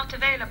it's not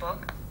available.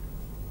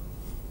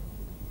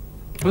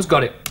 Who's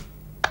got it?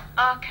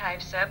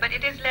 Archive, sir, but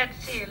it is lead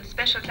sealed.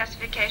 Special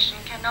classification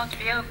cannot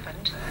be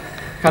opened.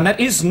 And that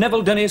is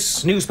Neville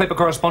Dennis, newspaper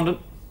correspondent.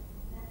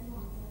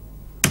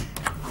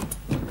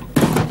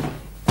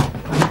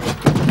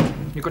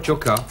 You got your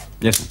car?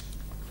 Yes, sir.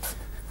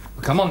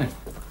 Well, come on then.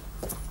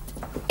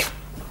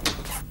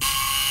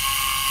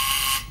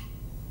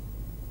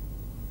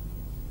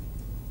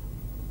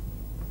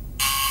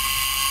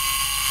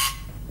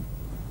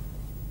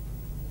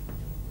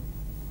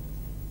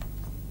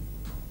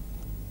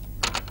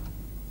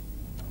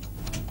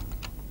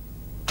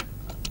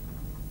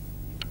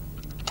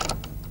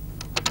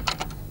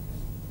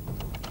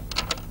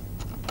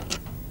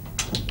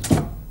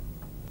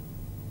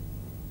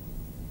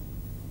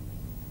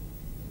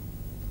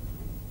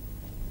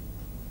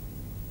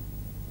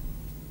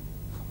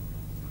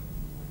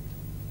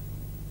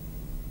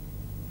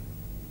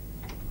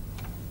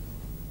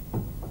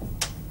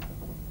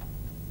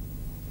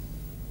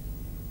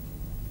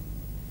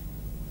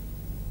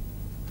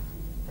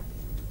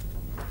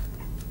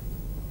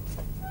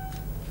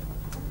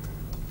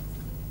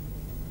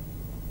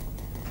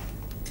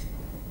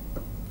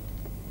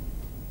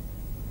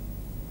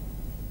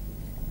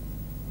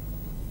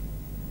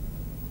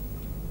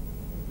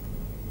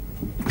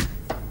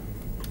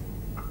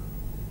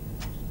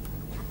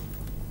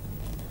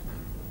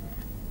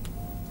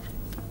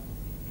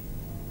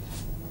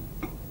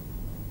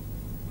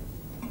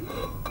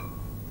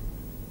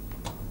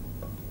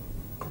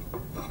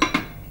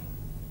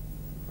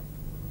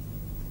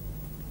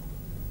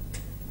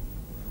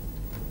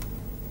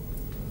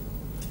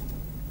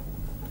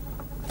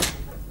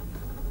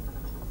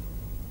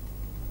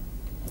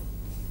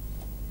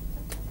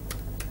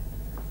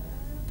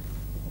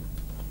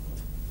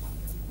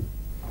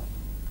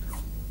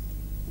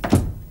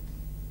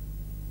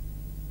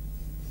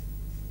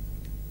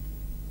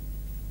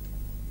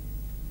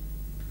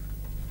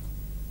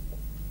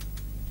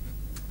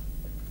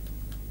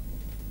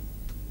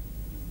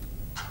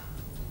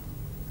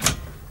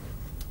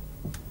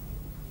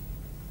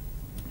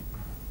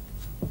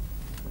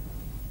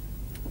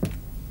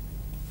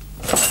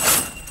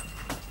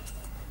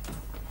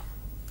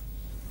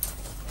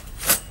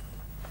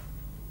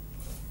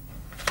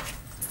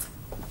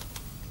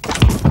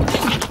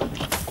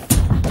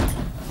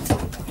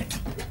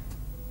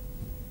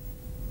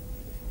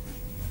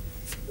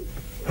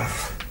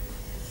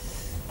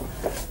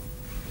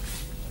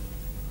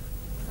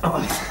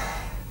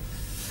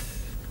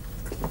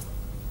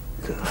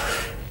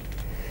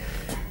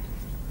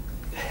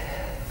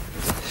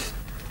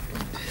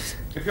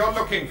 If you're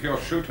looking for your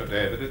shooter,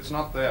 David, it's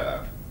not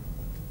there.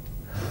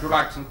 Would you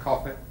like some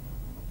coffee?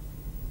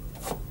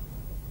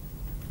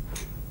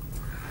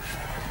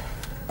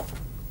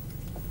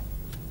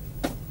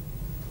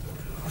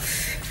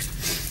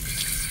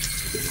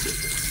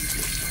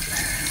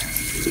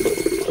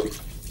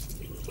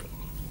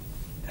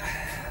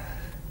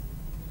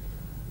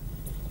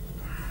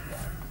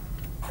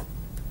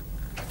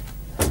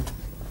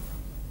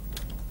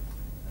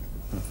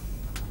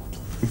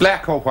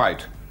 Black or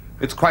white?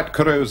 It's quite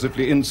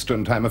corrosively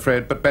instant, I'm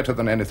afraid, but better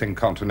than anything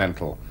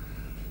continental.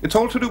 It's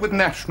all to do with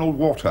national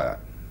water.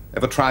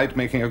 Ever tried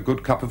making a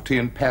good cup of tea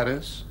in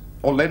Paris?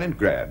 Or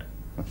Leningrad?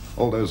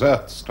 All those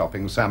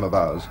earth-stopping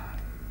samovars.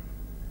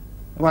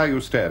 Why are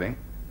you staring?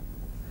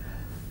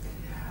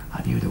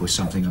 I knew there was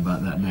something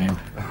about that name.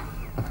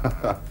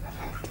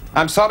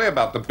 I'm sorry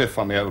about the biff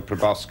on the old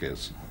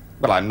proboscis.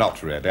 Well, I'm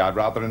not really. I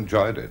rather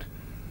enjoyed it.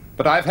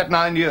 But I've had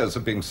 9 years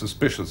of being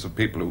suspicious of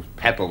people who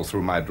paddle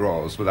through my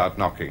drawers without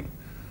knocking.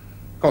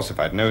 Of course, if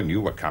I'd known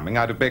you were coming,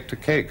 I'd have baked a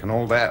cake and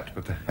all that,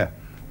 but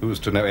who's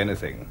to know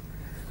anything?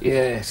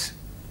 Yes.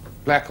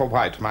 Black or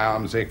white? My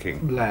arm's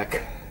aching.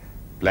 Black.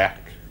 Black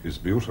is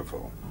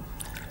beautiful.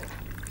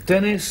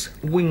 Dennis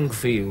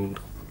Wingfield.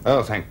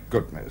 Oh, thank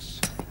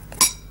goodness.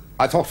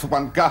 I thought for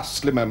one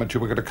ghastly moment you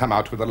were going to come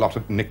out with a lot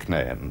of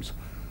nicknames.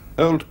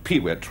 Old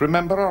Peewit,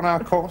 remember on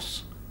our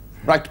course?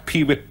 Right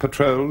Peewit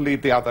Patrol,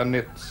 lead the other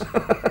nits.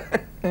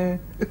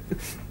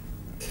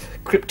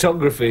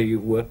 Cryptography, you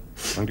were.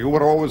 And you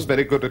were always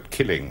very good at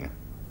killing.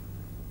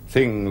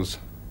 Things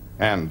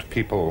and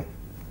people.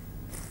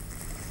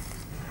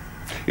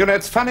 You know,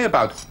 it's funny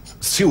about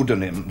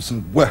pseudonyms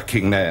and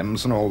working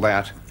names and all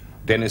that.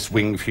 Dennis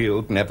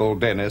Wingfield, Neville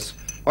Dennis.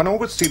 One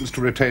always seems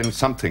to retain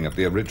something of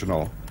the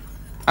original.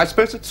 I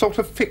suppose it's sort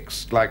of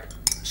fixed, like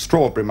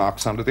strawberry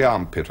marks under the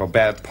armpit or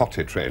bad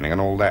potty training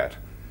and all that.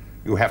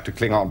 You have to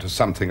cling on to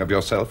something of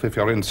yourself if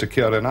you're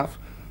insecure enough,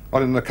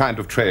 or in the kind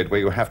of trade where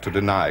you have to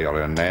deny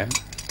your own name,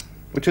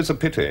 which is a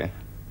pity.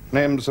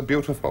 Names are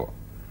beautiful.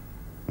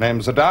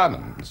 Names are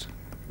diamonds,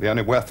 the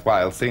only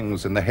worthwhile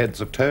things in the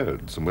heads of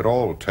toads, and we're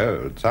all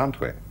toads, aren't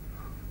we?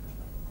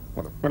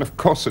 Well, of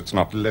course it's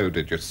not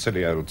loaded, you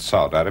silly old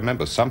sod. I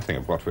remember something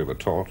of what we were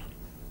taught.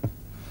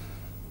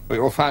 Well,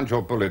 you'll find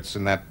your bullets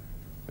in that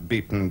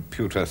beaten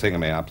pewter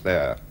thingamy up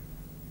there.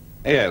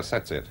 Yes,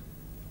 that's it.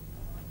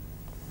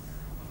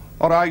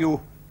 Or are you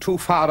too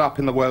far up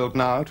in the world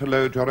now to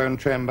load your own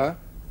chamber?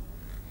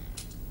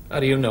 How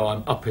do you know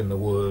I'm up in the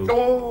world?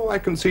 Oh, I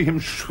can see him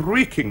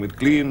shrieking with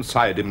glee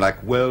inside him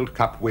like World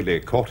Cup Willie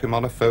caught him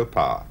on a faux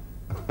pas.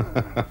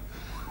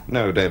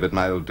 No, David,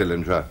 my old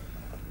Dillinger.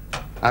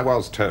 I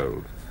was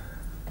told.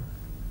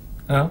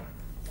 Oh?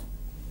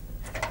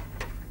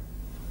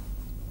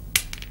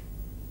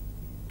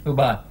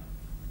 Goodbye.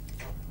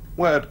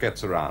 Word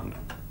gets around.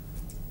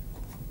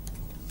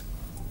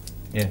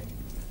 Yeah.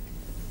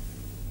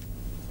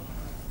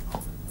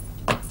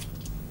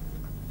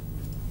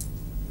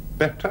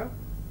 Better?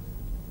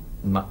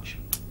 Much.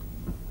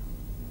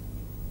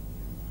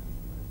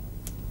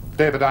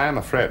 David, I am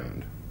a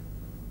friend.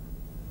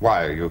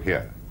 Why are you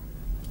here?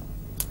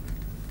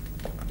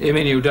 You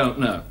mean you don't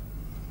know?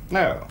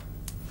 No.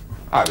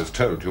 I was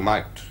told you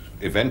might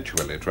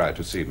eventually try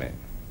to see me.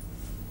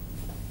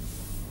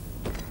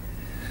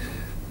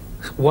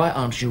 Why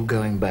aren't you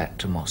going back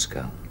to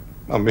Moscow?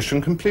 Oh,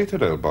 mission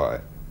completed, old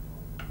boy.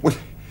 Well,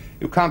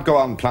 you can't go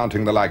on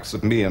planting the likes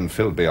of me and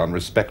Philby on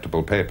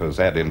respectable papers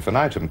ad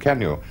infinitum,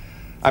 can you?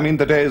 I mean,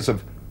 the days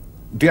of,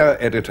 dear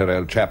editor,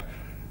 old chap,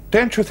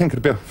 don't you think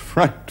it'd be a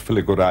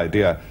frightfully good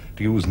idea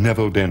to use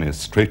Neville Dennis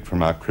straight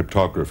from our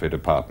cryptography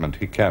department?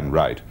 He can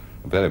write.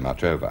 Very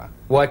much over.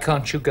 Why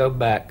can't you go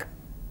back?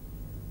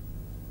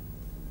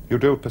 You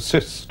do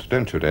persist,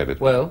 don't you, David?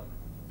 Well?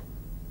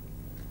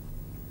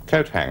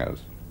 Coat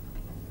hangers.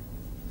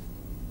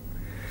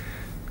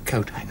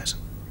 Coat hangers.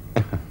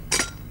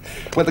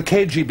 Well, the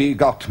KGB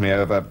got me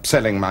over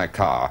selling my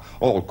car,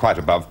 all quite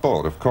above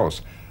board, of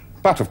course.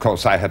 But, of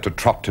course, I had to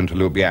trot into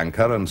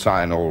Lubyanka and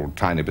sign all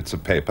tiny bits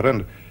of paper,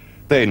 and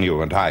they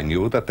knew and I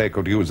knew that they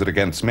could use it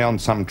against me on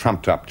some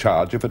trumped-up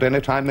charge if at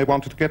any time they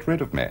wanted to get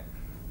rid of me.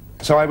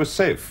 So I was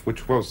safe,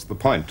 which was the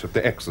point of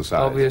the exercise.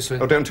 Obviously.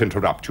 Oh, don't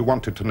interrupt. You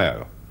wanted to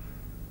know.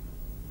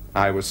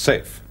 I was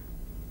safe.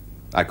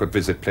 I could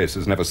visit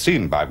places never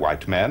seen by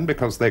white men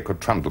because they could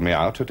trundle me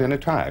out at any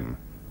time.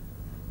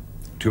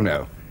 Do you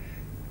know,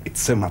 it's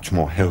so much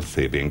more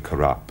healthy being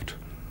corrupt.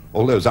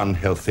 All those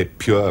unhealthy,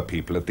 pure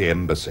people at the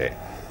embassy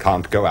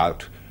can't go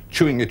out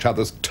chewing each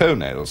other's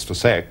toenails for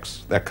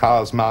sex. Their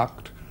cars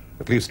marked.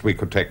 At least we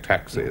could take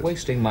taxis. You're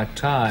wasting my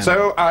time.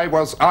 So I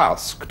was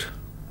asked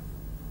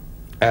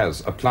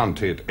as a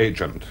planted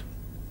agent.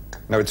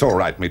 No, it's all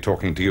right me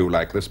talking to you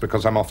like this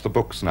because I'm off the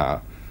books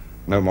now.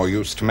 No more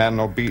use to man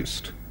nor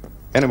beast.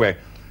 Anyway,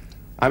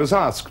 I was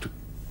asked.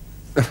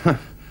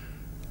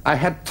 I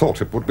had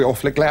thought it would be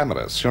awfully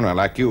glamorous, you know,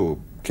 like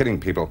you, killing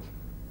people.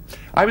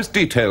 I was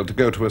detailed to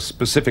go to a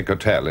specific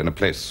hotel in a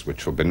place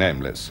which shall be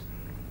nameless,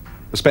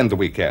 spend the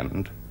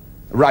weekend,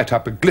 write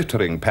up a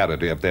glittering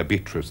parody of their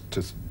beetroot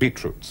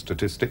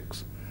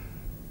statistics,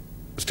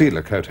 steal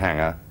a coat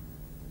hanger,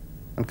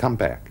 and come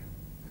back.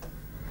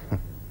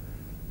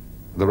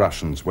 The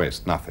Russians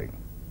waste nothing.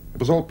 It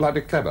was all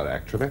bloody clever,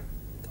 actually.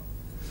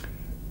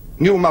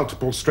 New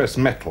multiple stress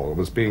metal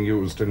was being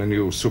used in a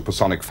new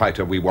supersonic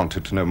fighter we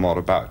wanted to know more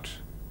about.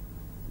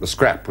 The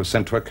scrap was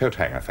sent to a coat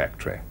hanger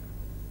factory.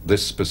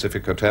 This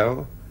specific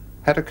hotel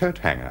had a coat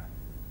hanger.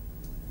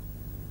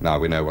 Now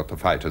we know what the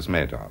fighter's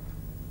made of.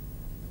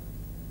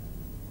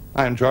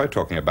 I enjoy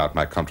talking about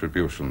my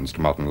contributions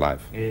to modern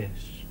life. Yes,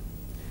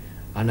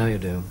 I know you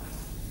do.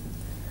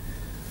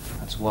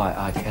 That's why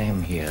I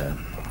came here.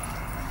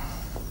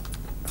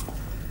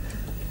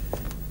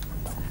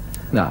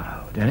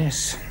 Now,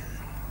 Dennis,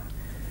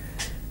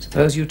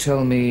 suppose you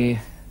tell me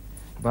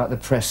about the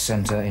press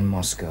center in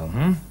Moscow,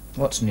 hmm?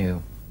 What's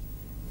new?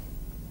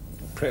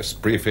 Press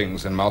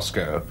briefings in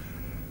Moscow.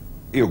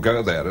 You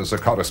go there as a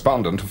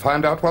correspondent to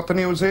find out what the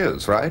news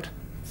is, right?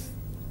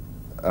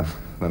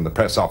 Then the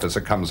press officer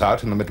comes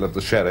out in the middle of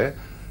the sherry.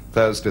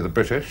 Thursday, the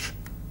British.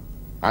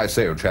 I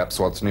say, you chaps,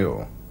 what's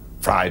new?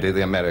 Friday,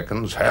 the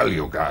Americans. Hell,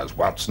 you guys,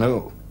 what's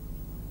new?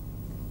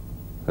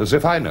 As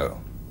if I know.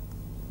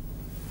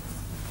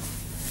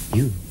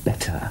 You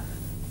better.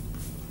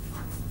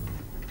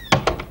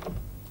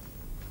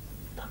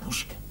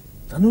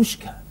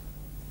 Danushka,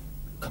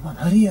 come on,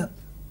 hurry up.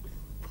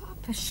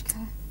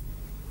 Papushka.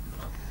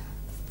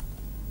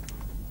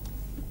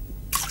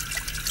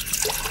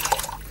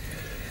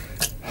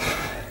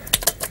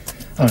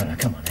 Oh, no,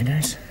 come on,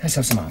 Dennis. Let's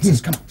have some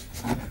answers. Come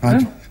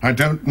on. I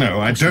don't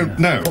know. I don't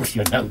know. Of course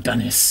you know,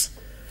 Dennis.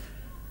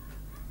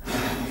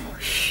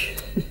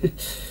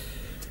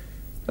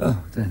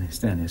 Oh,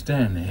 Dennis.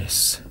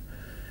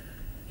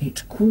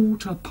 It's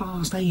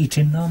 8:15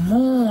 in the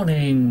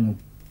morning.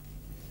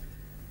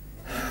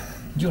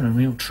 You're a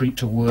real treat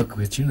to work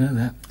with, do you know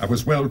that? I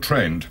was well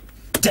trained.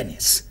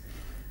 Dennis!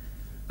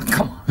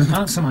 Come on,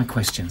 answer my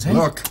questions, eh?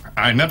 Look,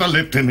 I never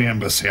lived in the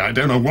embassy. I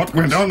don't know what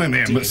went on in the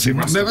embassy.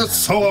 I never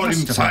saw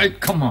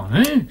inside. Come on,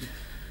 eh?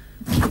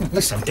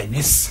 Listen,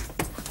 Dennis.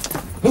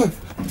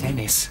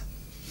 Dennis.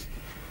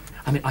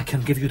 I mean, I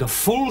can give you the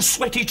full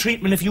sweaty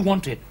treatment if you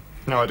want it.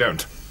 No, I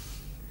don't.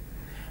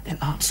 Then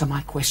answer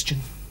my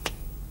question.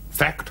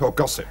 Fact or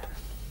gossip?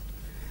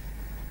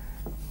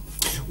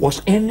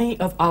 Was any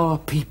of our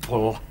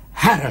people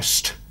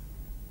harassed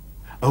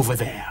over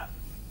there?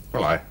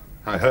 Well,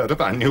 I heard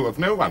of, I knew of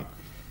no one.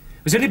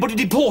 Was anybody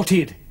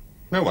deported?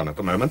 No one at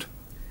the moment.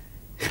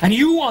 And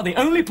you are the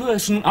only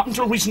person up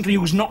until recently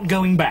who's not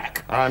going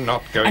back. I'm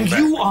not going back.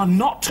 And you are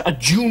not a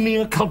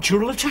junior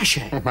cultural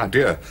attaché. Oh, my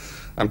dear,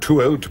 I'm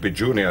too old to be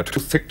junior, too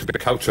thick to be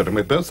cultured, and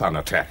we're both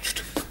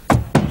unattached.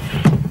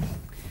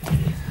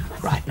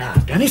 Right now,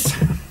 Dennis.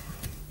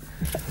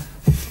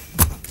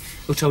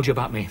 Who told you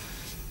about me?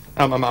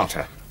 Alma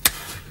mater.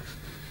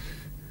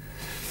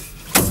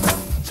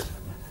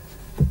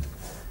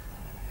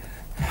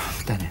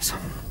 Dennis.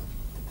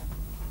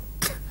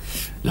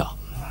 Look.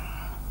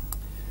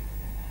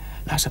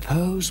 Now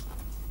suppose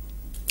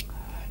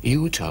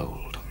you were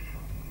told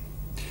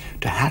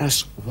to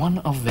harass one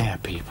of their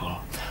people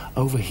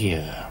over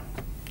here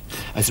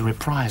as a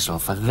reprisal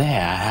for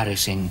their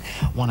harassing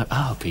one of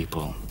our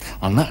people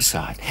on that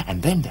side.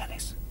 And then,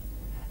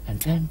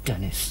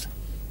 Dennis,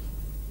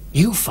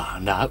 you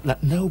found out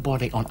that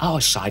nobody on our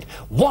side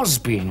was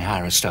being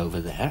harassed over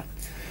there.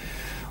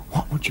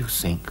 What would you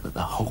think that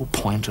the whole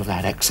point of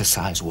that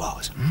exercise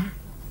was?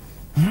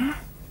 Now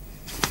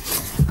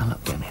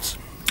look, Dennis,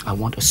 I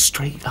want a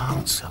straight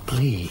answer,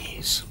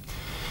 please.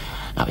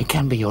 Now, it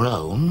can be your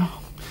own,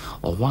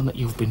 or one that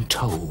you've been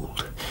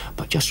told.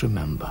 But just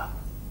remember,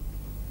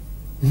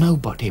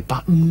 nobody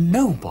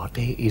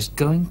is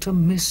going to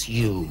miss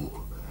you.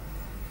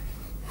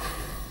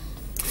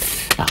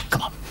 Now,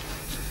 come on.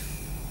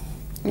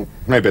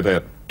 Maybe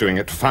they're doing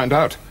it to find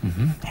out.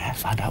 Yeah,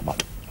 find out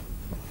what?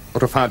 Or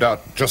to find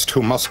out just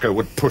who Moscow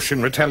would push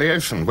in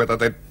retaliation, whether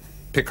they'd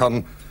pick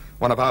on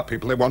one of our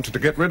people they wanted to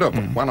get rid of,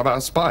 one of our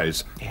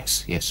spies.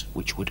 Yes,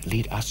 which would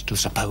lead us to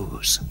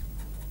suppose.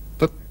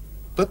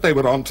 That they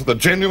were on to the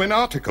genuine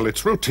article.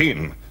 It's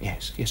routine.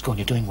 Yes, go on,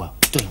 you're doing well.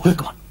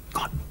 Go on.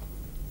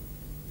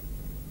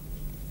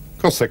 Of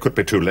course, they could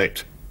be too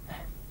late.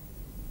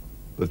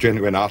 The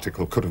genuine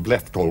article could have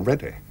left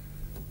already.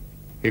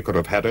 He could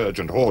have had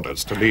urgent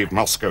orders to leave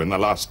Moscow in the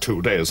last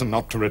 2 days and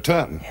not to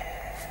return.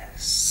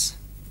 Yes.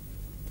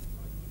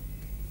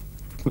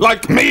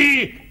 Like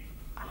me!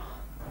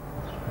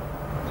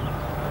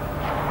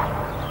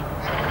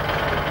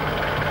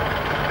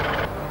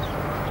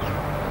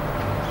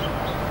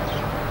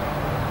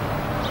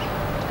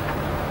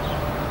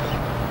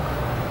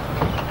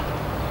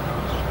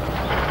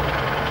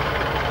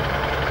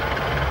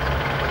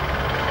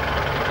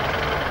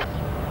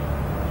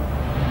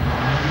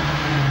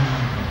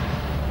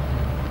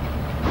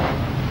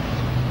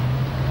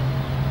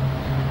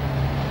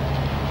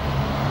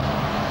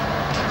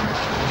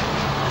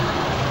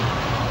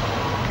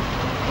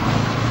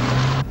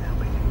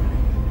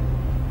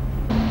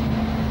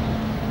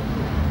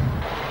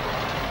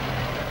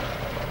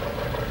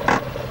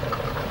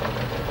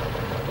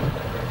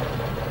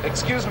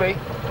 Excuse me.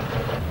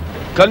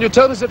 Can you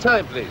tell us the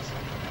time, please?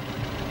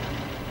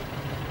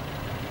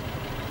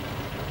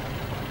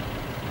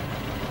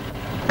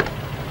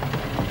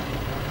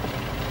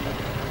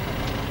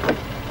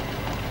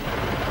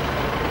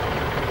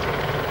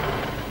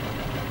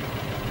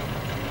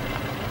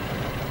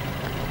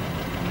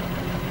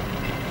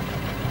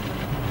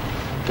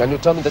 Can you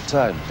tell me the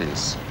time,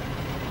 please?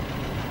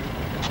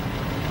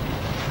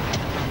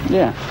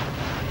 Yeah.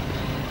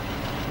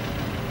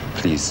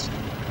 Please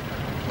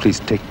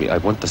take me. I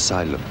want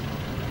asylum.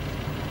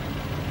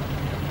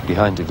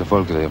 Behind the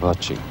Volga they're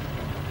watching.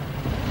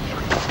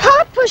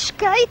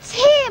 Papushka, it's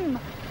him!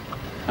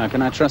 How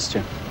can I trust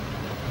you?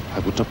 I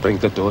would not bring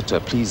the daughter.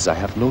 Please, I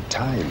have no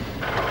time.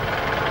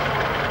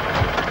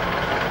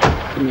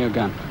 Give me your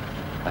gun.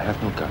 I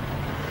have no gun.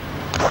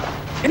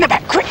 In the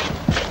back, quick!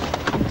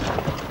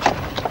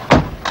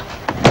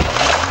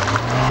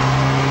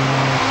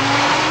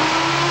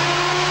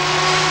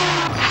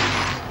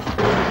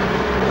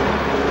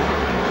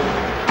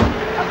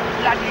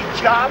 Bloody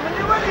German,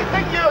 where do you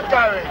think you're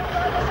going?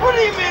 What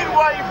do you mean,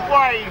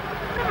 wave?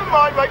 Never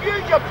mind, mate,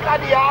 use your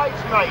bloody eyes,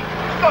 mate.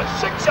 You've got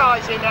 6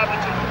 eyes in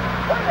Everton.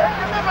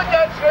 You'll never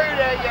go through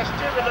there, you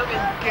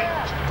stupid-looking git.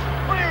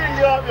 What do you mean,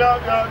 yup?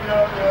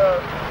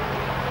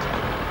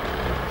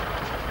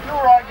 You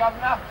all right,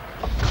 Governor?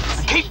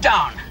 Keep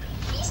down!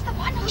 He's the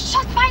one who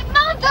shot my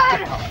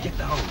mother! Get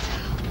the hose.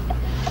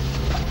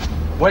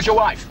 Where's your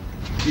wife?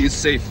 He is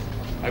safe.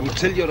 I will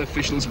tell your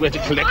officials where to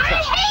collect her.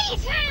 I hate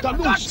him!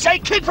 For God's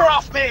sake, keep her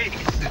off me!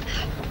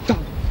 The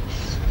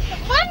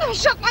one who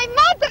shot my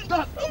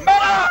mother!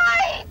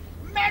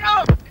 Men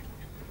up!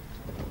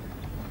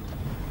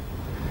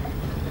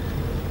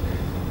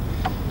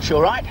 She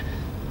all right?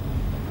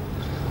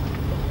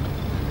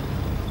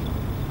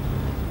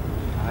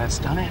 Oh, that's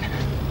done it.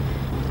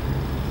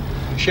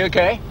 Is she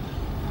okay?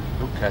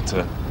 Look at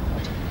her.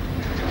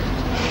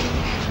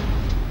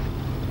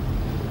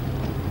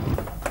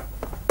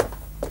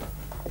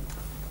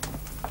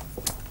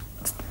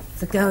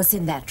 The girl's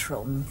in that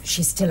room.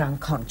 She's still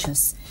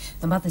unconscious.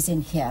 The mother's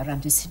in here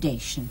under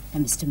sedation,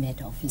 and Mr.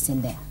 Medoff is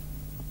in there.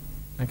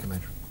 Thank you,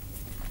 Major.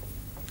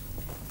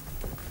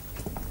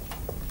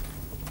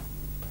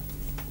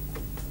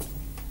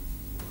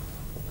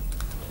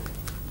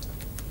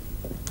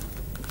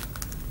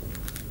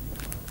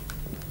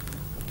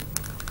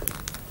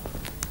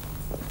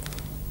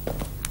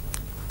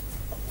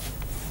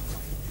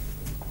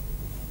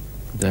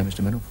 Good day,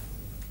 Mr. Medoff.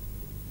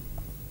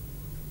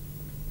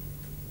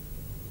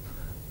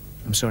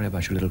 I'm sorry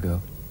about your little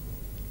girl.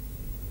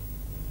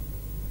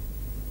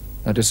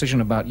 A decision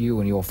about you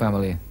and your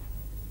family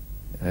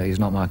is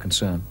not my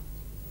concern.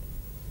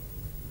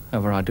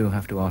 However, I do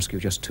have to ask you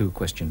just 2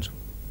 questions.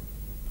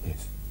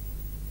 Yes.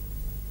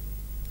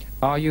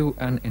 Are you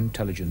an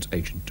intelligence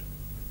agent?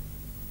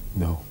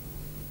 No.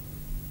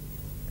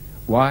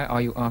 Why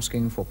are you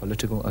asking for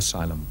political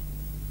asylum?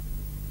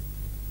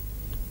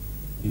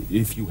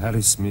 If you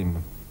harass me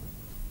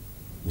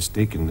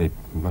mistakenly, it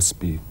must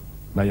be.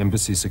 My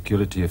embassy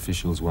security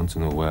officials want to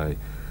know why.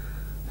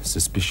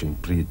 Suspicion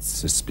breeds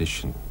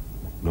suspicion.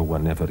 No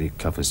one ever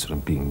recovers from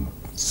being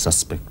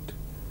suspect.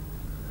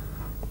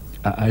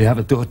 I have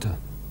a daughter.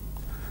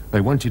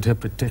 I wanted her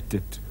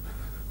protected.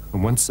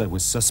 And once I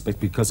was suspect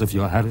because of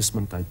your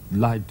harassment, I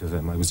lied to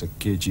them. I was a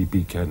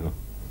KGB colonel.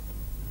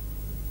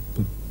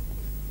 But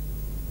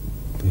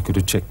they could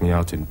have checked me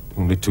out in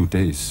only 2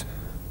 days.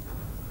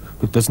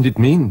 But doesn't it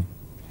mean,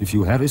 if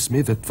you harass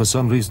me, that for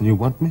some reason you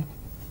want me?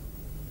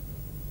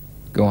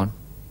 Go on.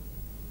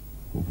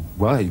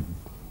 Why?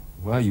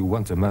 Why you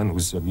want a man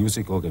who's a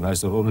music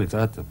organizer, only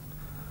that? A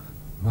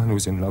man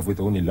who's in love with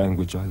only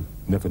language I'll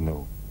never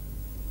know.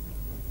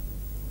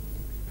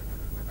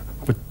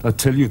 But I'll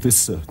tell you this,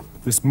 sir.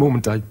 This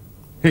moment I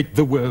hate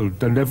the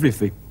world and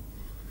everything.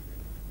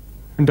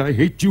 And I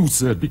hate you,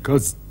 sir,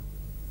 because...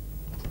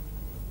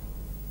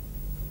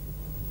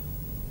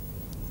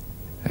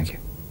 Thank you.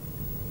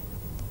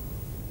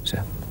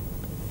 Sir.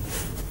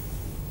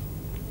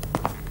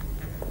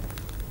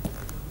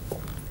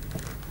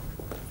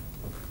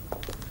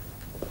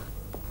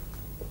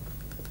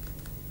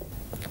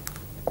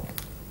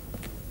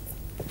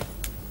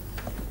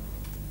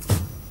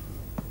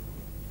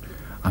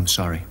 I'm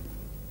sorry.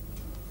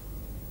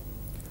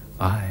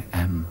 I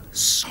am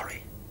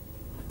sorry.